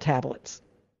mineral tablets.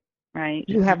 Right.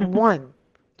 You have one.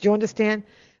 Do you understand?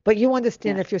 But you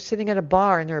understand if you're sitting at a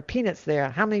bar and there are peanuts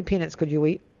there, how many peanuts could you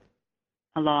eat?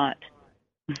 A lot.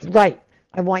 Right.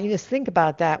 I want you to think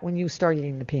about that when you start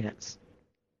eating the peanuts.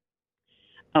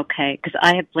 Okay, because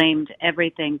I have blamed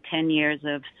everything, 10 years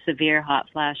of severe hot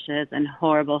flashes and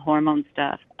horrible hormone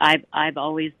stuff. I've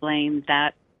always blamed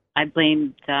that. I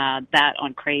blamed that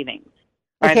on cravings.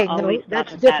 Or Okay, I've always no, thought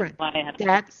that's that different. that's why I have.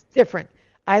 That's different.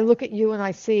 I look at you and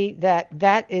I see that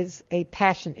that is a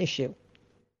passion issue,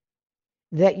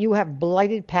 that you have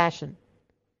blighted passion,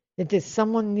 that there's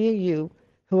someone near you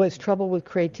who has trouble with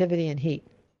creativity and heat.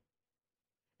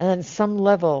 And on some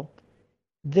level,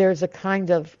 there's a kind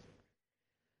of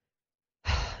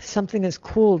something is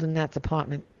cooled in that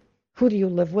department. Who do you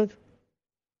live with?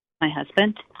 My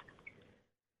husband,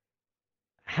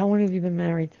 How long have you been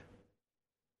married?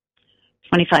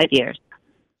 25 years.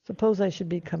 Suppose I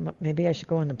should maybe I should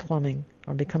go into plumbing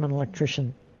or become an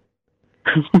electrician.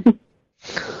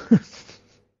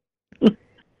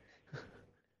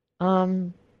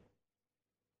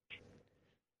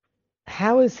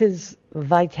 How is his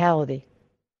vitality?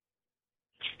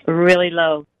 Really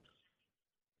low.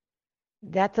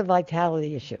 That's a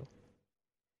vitality issue.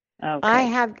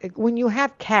 Okay. When you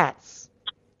have cats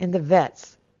in the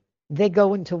vets, they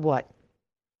go into what?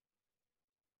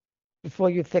 Before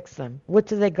you fix them, what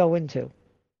do they go into?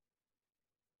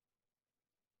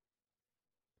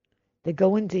 They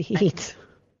go into heat.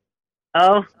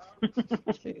 Oh,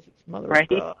 Jesus, mother right.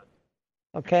 of God.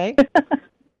 Okay?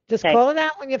 Just Okay. call it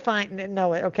out when you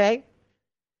know it, okay?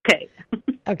 Okay.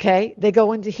 Okay? They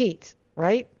go into heat,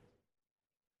 right?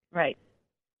 Right.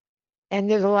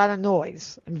 And there's a lot of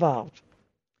noise involved.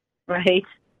 Right.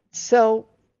 So,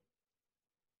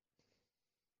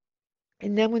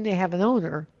 and then when they have an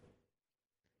owner,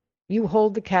 you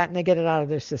hold the cat and they get it out of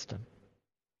their system,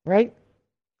 right?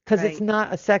 Because it's Right.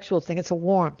 not a sexual thing, it's a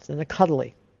warmth and a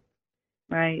cuddly.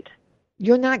 Right.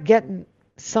 You're not getting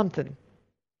something.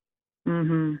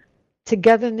 Mhm.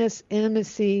 Togetherness,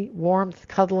 intimacy, warmth,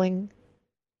 cuddling.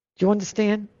 Do you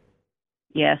understand?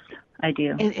 Yes, I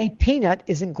do. And a peanut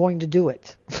isn't going to do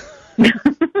it.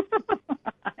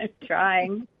 I'm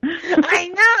trying. I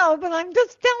know, but I'm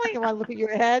just telling you. I look at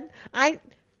your head.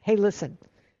 Hey, listen.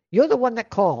 You're the one that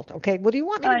called. Okay, what do you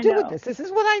want me to I do with know. this? This is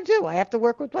what I do. I have to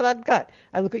work with what I've got.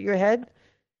 I look at your head.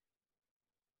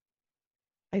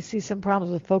 I see some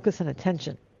problems with focus and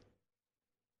attention.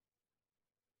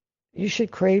 You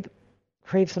should crave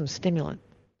some stimulant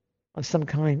of some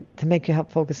kind to make you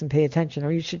help focus and pay attention,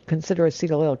 or you should consider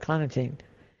acetyl L-carnitine.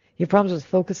 Your problems with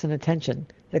focus and attention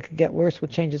that could get worse with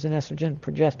changes in estrogen and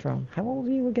progesterone. How old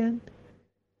are you again?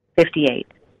 58.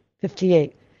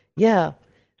 58. Yeah.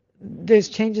 There's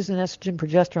changes in estrogen,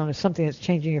 progesterone, or something that's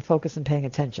changing your focus and paying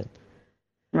attention.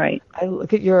 Right. I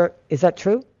look at is that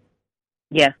true?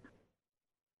 Yes.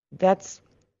 That's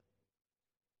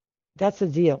the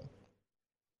deal.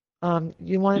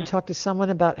 You want to talk to someone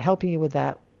about helping you with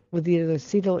that, with either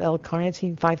acetyl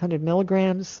L-carnitine 500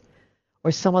 milligrams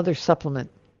or some other supplement.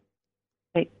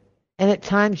 Right. And at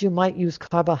times you might use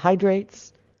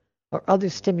carbohydrates or other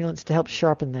stimulants to help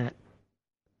sharpen that.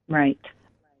 Right.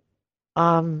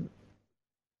 I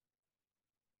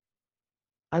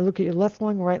look at your left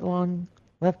lung,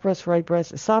 left breast, right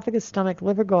breast, esophagus, stomach,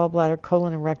 liver, gallbladder,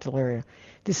 colon, and rectal area.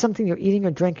 There's something you're eating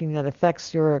or drinking that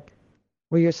affects where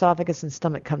your esophagus and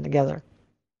stomach come together.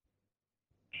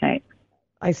 Okay.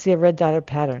 I see a red dotted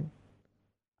pattern.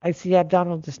 I see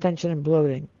abdominal distension and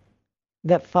bloating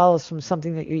that follows from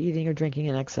something that you're eating or drinking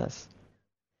in excess.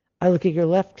 I look at your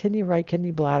left kidney, right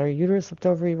kidney, bladder, uterus, left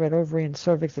ovary, red ovary, and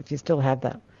cervix if you still have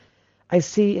that. I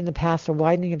see in the past a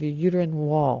widening of your uterine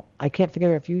wall. I can't figure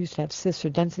out if you used to have cysts or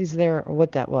densities there or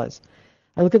what that was.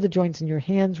 I look at the joints in your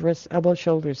hands, wrists, elbows,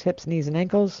 shoulders, hips, knees, and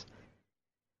ankles.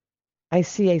 I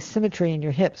see asymmetry in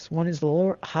your hips. One is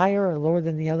higher or lower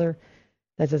than the other.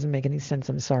 That doesn't make any sense.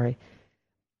 I'm sorry.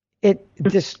 You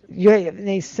have an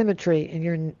asymmetry in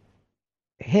your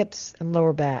hips and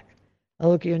lower back. I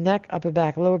look at your neck, upper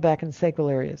back, lower back, and sacral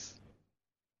areas.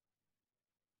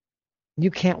 You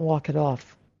can't walk it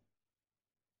off.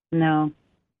 No.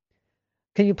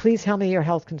 Can you please tell me your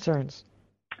health concerns?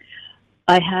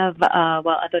 I have,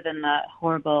 other than the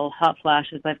horrible hot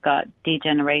flashes, I've got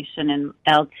degeneration in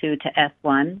L2 to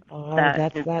S1. Oh,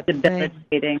 That is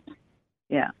debilitating.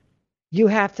 Yeah. You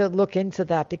have to look into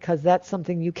that because that's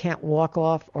something you can't walk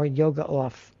off or yoga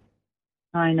off.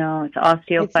 I know. It's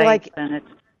osteophytes and it's...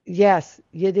 Yes,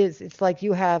 it is. It's like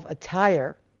you have a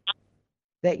tire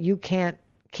that you can't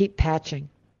keep patching.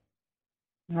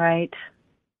 Right.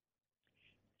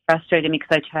 Frustrating me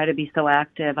because I try to be so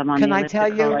active. I'm on Can the I tell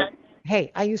you? elliptical.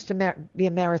 Hey, I used to be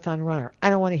a marathon runner.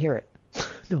 I don't want to hear it.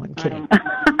 No, I'm kidding.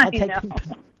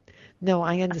 No,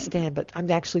 I understand, but I'm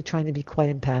actually trying to be quite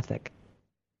empathic.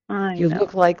 You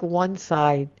look like one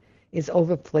side is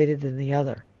overplated than the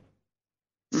other.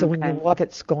 So when you walk,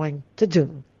 it's going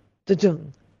da-doom,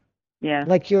 da-doom. Yeah.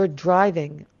 Like you're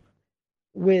driving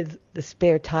with the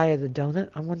spare tire of the donut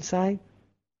on one side.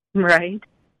 Right.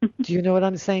 Do you know what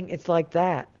I'm saying? It's like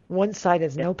that. One side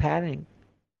has no padding.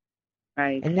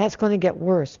 Right. And that's going to get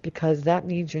worse because that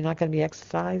means you're not going to be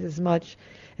exercising as much,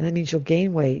 and that means you'll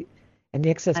gain weight, and the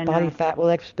excess body fat will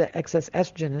excess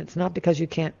estrogen, and it's not because you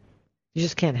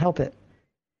just can't help it.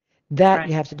 That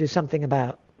you have to do something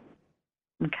about.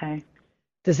 Okay.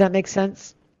 Does that make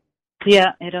sense?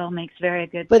 Yeah, it all makes very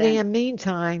good But sense. in the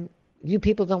meantime, you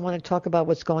people don't want to talk about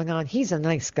what's going on. He's a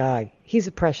nice guy. He's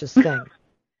a precious thing.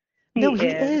 No, he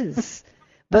is.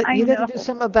 But you got to do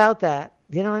something about that.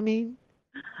 You know what I mean?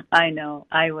 I know.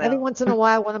 I will. Every once in a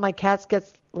while, one of my cats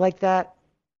gets like that.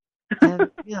 And,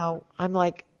 I'm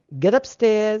like, get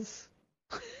upstairs.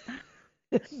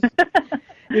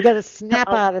 You got to snap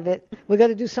out of it. We got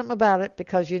to do something about it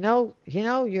because you're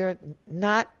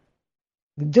not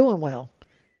doing well.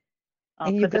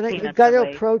 And you've got to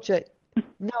approach it.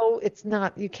 No, it's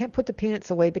not. You can't put the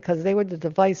peanuts away because they were the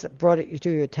device that brought it to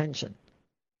your attention.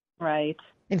 Right.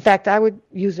 In fact, I would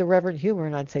use irreverent humor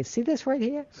and I'd say, see this right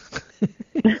here?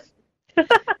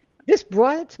 This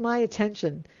brought it to my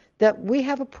attention that we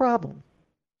have a problem.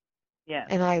 Yeah.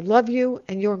 And I love you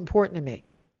and you're important to me.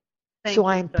 Thank so you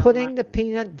I'm so putting much. the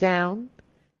peanut down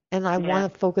and I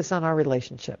want to focus on our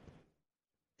relationship.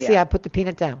 See, I put the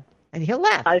peanut down. And he'll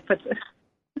laugh. I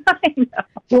know.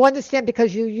 You understand?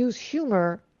 Because you use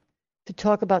humor to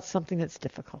talk about something that's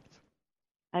difficult.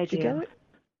 I do. You get it?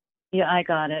 Yeah, I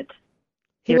got it.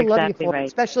 He You're will love exactly you for right. it,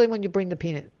 especially when you bring the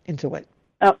peanut into it.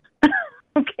 Oh,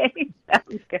 okay.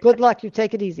 Sounds good. Good luck. You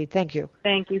take it easy. Thank you.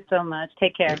 Thank you so much.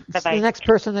 Take care. Bye-bye. The next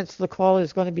person that's the caller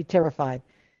is going to be terrified.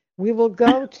 We will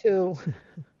go to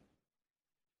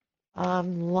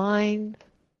line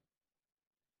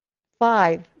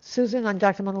 5. Susan, I'm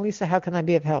Dr. Mona Lisa. How can I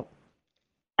be of help?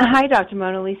 Hi, Dr.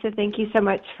 Mona Lisa. Thank you so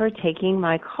much for taking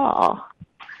my call.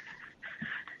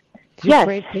 Do you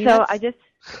crave peanuts?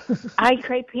 So I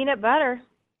crave peanut butter.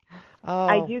 Oh.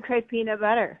 I do crave peanut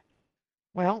butter.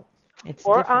 Well, it's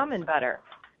or different. almond butter.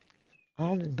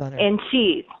 Almond butter. And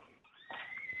cheese.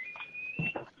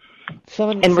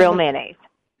 And real mayonnaise.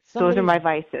 Those are my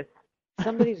vices.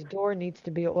 Somebody's door needs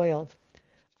to be oiled.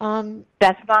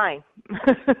 That's mine.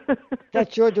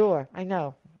 That's your door. I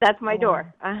know. That's my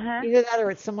door. Uh-huh. Either that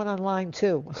or it's someone on line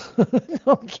 2.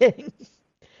 No, I'm kidding.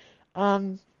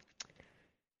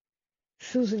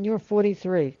 Susan, you're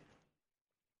 43.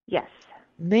 Yes.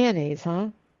 Mayonnaise, huh?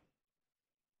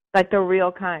 Like the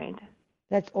real kind.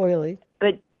 That's oily.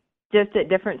 But just at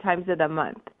different times of the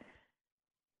month.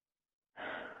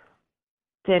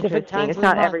 It's interesting. It's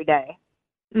not every day.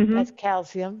 Mm-hmm. That's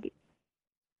calcium.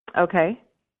 Okay.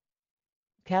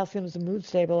 Calcium is a mood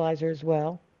stabilizer as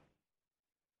well.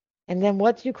 And then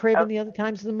what do you crave in the other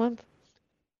times of the month?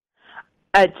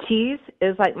 Cheese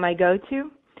is like my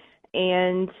go-to,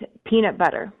 and peanut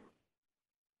butter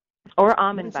or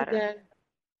almond butter.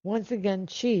 Once again,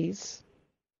 cheese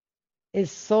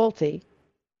is salty,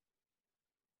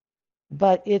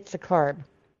 but it's a carb.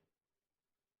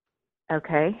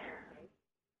 Okay.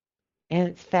 And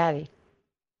it's fatty.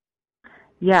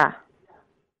 Yeah.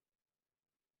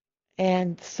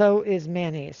 And so is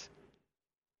mayonnaise.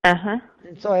 Uh-huh.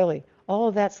 It's oily. All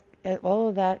of that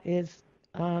is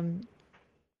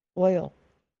oil.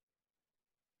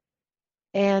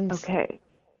 And okay.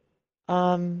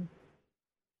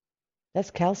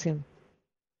 That's calcium.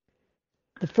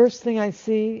 The first thing I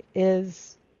see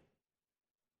is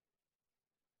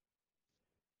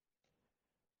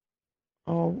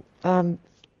in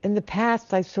the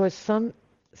past I saw some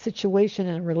situation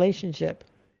in a relationship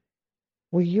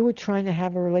where you were trying to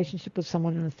have a relationship with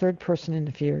someone and a third person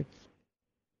interfered.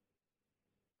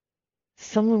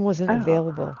 Someone wasn't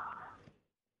available.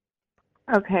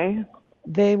 Okay.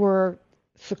 They were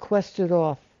sequestered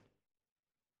off.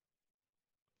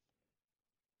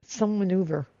 Some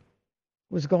maneuver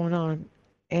was going on,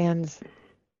 and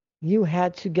you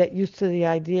had to get used to the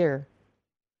idea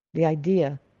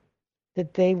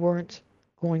that they weren't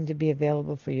going to be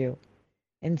available for you.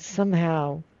 And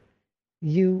somehow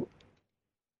your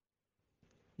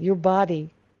body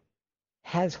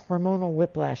has hormonal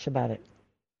whiplash about it.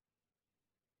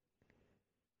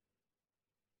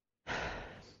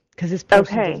 Because this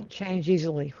person doesn't change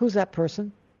easily. Who's that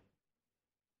person?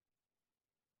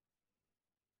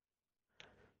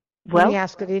 Well, let me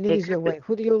ask it in an easier way.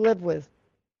 Who do you live with?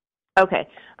 Okay.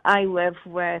 I live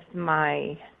with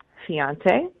my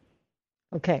fiance.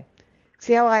 Okay.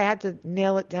 See how I had to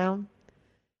nail it down?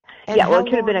 And it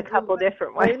could have been a couple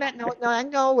different ones. Wait a minute.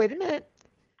 No, wait a minute.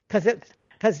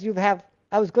 Because you have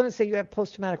I was going to say you have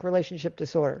post-traumatic relationship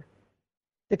disorder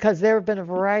because there have been a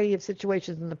variety of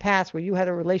situations in the past where you had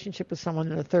a relationship with someone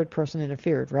and a third person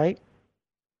interfered, right?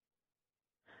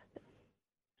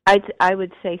 I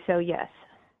would say so, yes.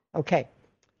 Okay.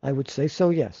 I would say so,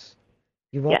 yes.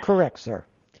 You are correct, sir.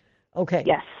 Okay.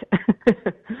 Yes.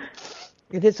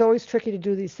 It is always tricky to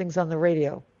do these things on the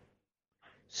radio.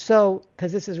 So,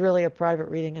 because this is really a private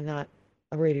reading and not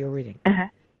a radio reading. Uh-huh.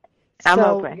 I'm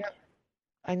open.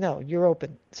 I know, you're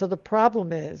open. So the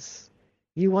problem is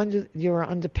you're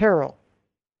under peril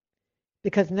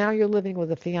because now you're living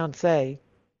with a fiancé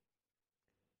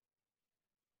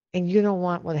and you don't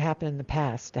want what happened in the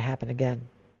past to happen again.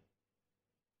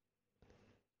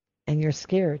 And you're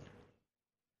scared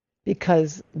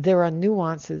because there are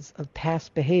nuances of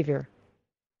past behavior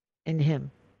in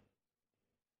him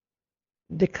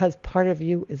because part of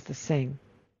you is the same.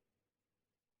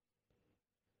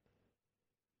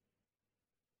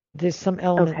 There's some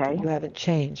element that you haven't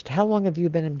changed. How long have you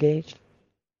been engaged?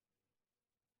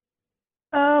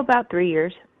 Oh, about 3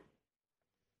 years.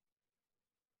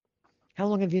 How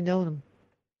long have you known him?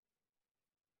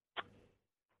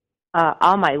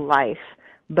 All my life,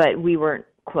 but we weren't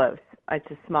close. It's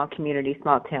a small community,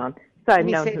 small town. So I've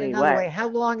known who he was. How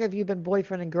long have you been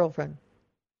boyfriend and girlfriend?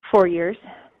 4 years.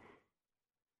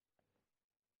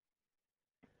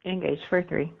 Engaged for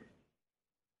 3.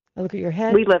 I look at your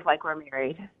head. We live like we're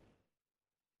married.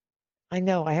 I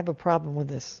know. I have a problem with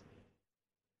this.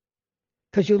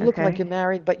 Because you look like you're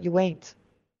married, but you ain't.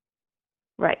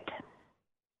 Right.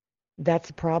 That's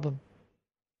a problem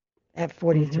at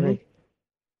 43.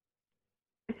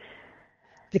 Mm-hmm.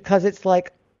 Because it's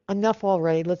like, enough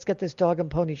already. Let's get this dog and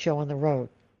pony show on the road.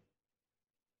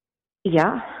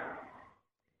 Yeah.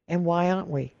 And why aren't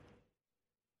we?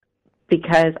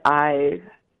 Because I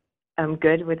am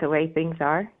good with the way things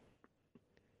are.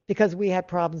 Because we had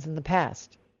problems in the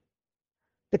past.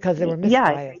 Because they were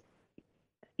misfired.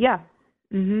 Yeah.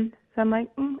 Mm-hmm. So I'm like,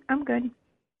 I'm good.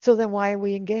 So then why are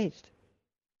we engaged?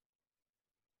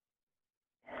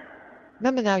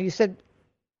 Remember now, you said,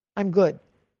 I'm good.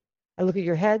 I look at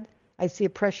your head. I see a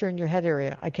pressure in your head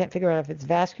area. I can't figure out if it's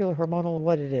vascular, hormonal, or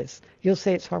what it is. You'll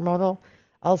say it's hormonal.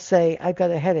 I'll say, I've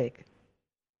got a headache.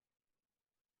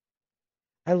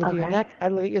 I look at your neck. I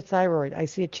look at your thyroid. I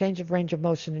see a change of range of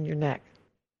motion in your neck.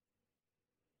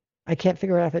 I can't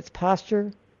figure out if it's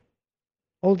posture,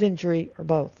 old injury, or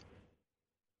both.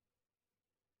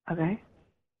 Okay.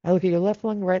 I look at your left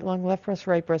lung, left breast,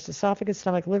 right breast, esophagus,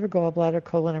 stomach, liver, gallbladder,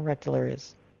 colon, and rectal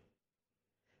areas.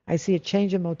 I see a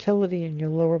change in motility in your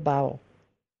lower bowel.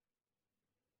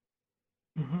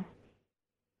 Mm-hmm.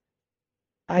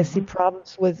 I see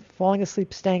problems with falling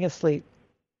asleep, staying asleep.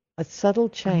 A subtle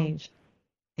change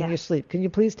in your sleep. Can you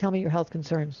please tell me your health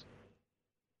concerns?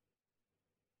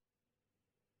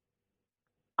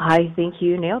 I think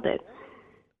you nailed it.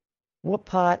 What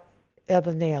part are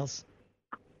the nails?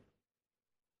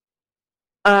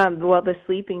 Well, the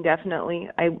sleeping definitely.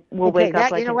 I will wake up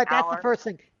like you know what? hour. That's the first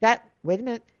thing. Wait a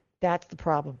minute. That's the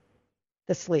problem.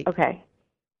 The sleep. Okay.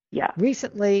 Yeah.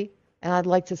 Recently, and I'd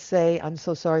like to say I'm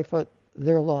so sorry for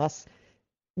their loss,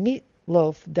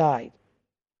 Meatloaf died.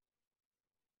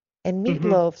 And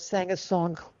Meatloaf sang a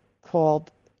song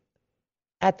called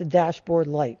At the Dashboard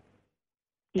Light.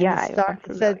 And yeah.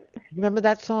 It said, remember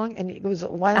that song? And it was,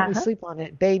 why don't we sleep on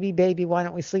it? Baby, baby, why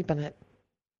don't we sleep on it?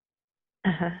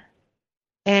 Uh-huh.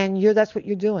 And that's what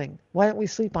you're doing. Why don't we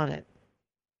sleep on it?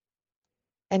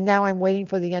 And now I'm waiting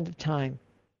for the end of time.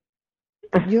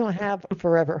 You don't have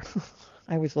forever.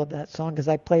 I always love that song because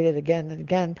I played it again and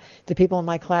again to people in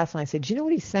my class, and I said, do you know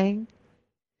what he's saying?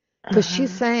 Because she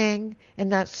sang in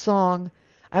that song,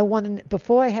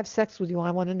 before I have sex with you,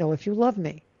 I want to know if you love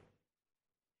me.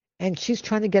 And she's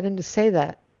trying to get him to say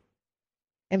that.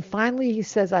 And finally he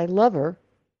says, I love her.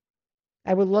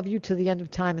 I will love you to the end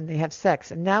of time, and they have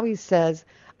sex. And now he says,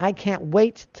 I can't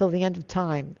wait till the end of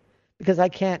time because I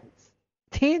can't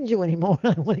stand you anymore.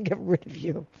 I want to get rid of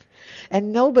you.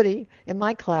 And nobody in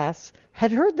my class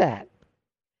had heard that.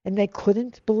 And they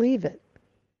couldn't believe it.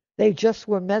 They just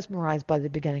were mesmerized by the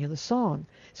beginning of the song.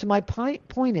 So my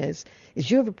point is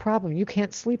you have a problem. You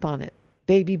can't sleep on it.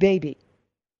 Baby, baby.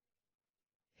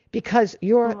 Because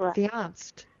you're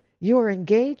fianced. You're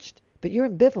engaged, but you're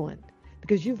ambivalent.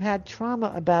 Because you've had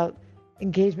trauma about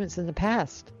engagements in the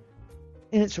past.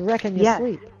 And it's wrecking your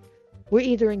sleep. We're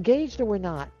either engaged or we're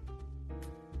not.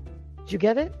 Did you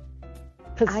get it?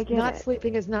 Because not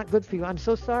sleeping is not good for you. I'm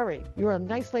so sorry. You're a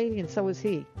nice lady and so is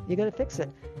he. You got to fix it.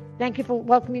 Thank you for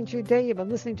welcoming to your day. You've been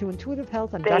listening to Intuitive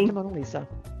Health. I'm Dr. Mona Lisa.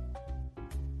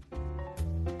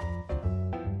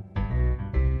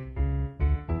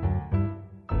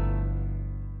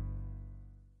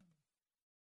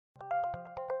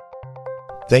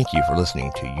 Thank you for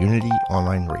listening to Unity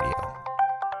Online Radio,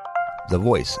 the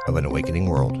voice of an awakening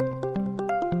world.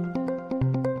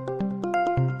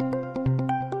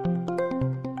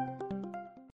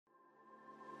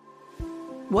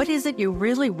 What is it you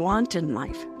really want in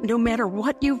life? No matter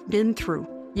what you've been through,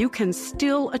 you can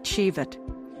still achieve it.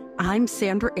 I'm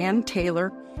Sandra Ann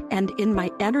Taylor, and in my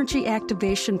Energy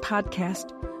Activation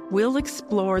podcast, we'll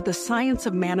explore the science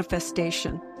of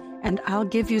manifestation, and I'll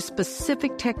give you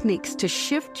specific techniques to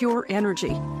shift your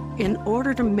energy in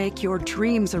order to make your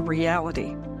dreams a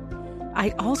reality.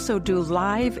 I also do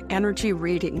live energy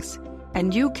readings,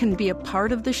 and you can be a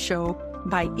part of the show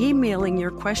by emailing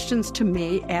your questions to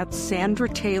me at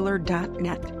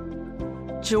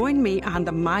sandrataylor.net. Join me on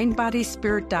the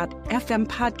mindbodyspirit.fm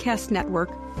podcast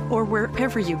network or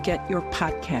wherever you get your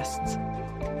podcasts.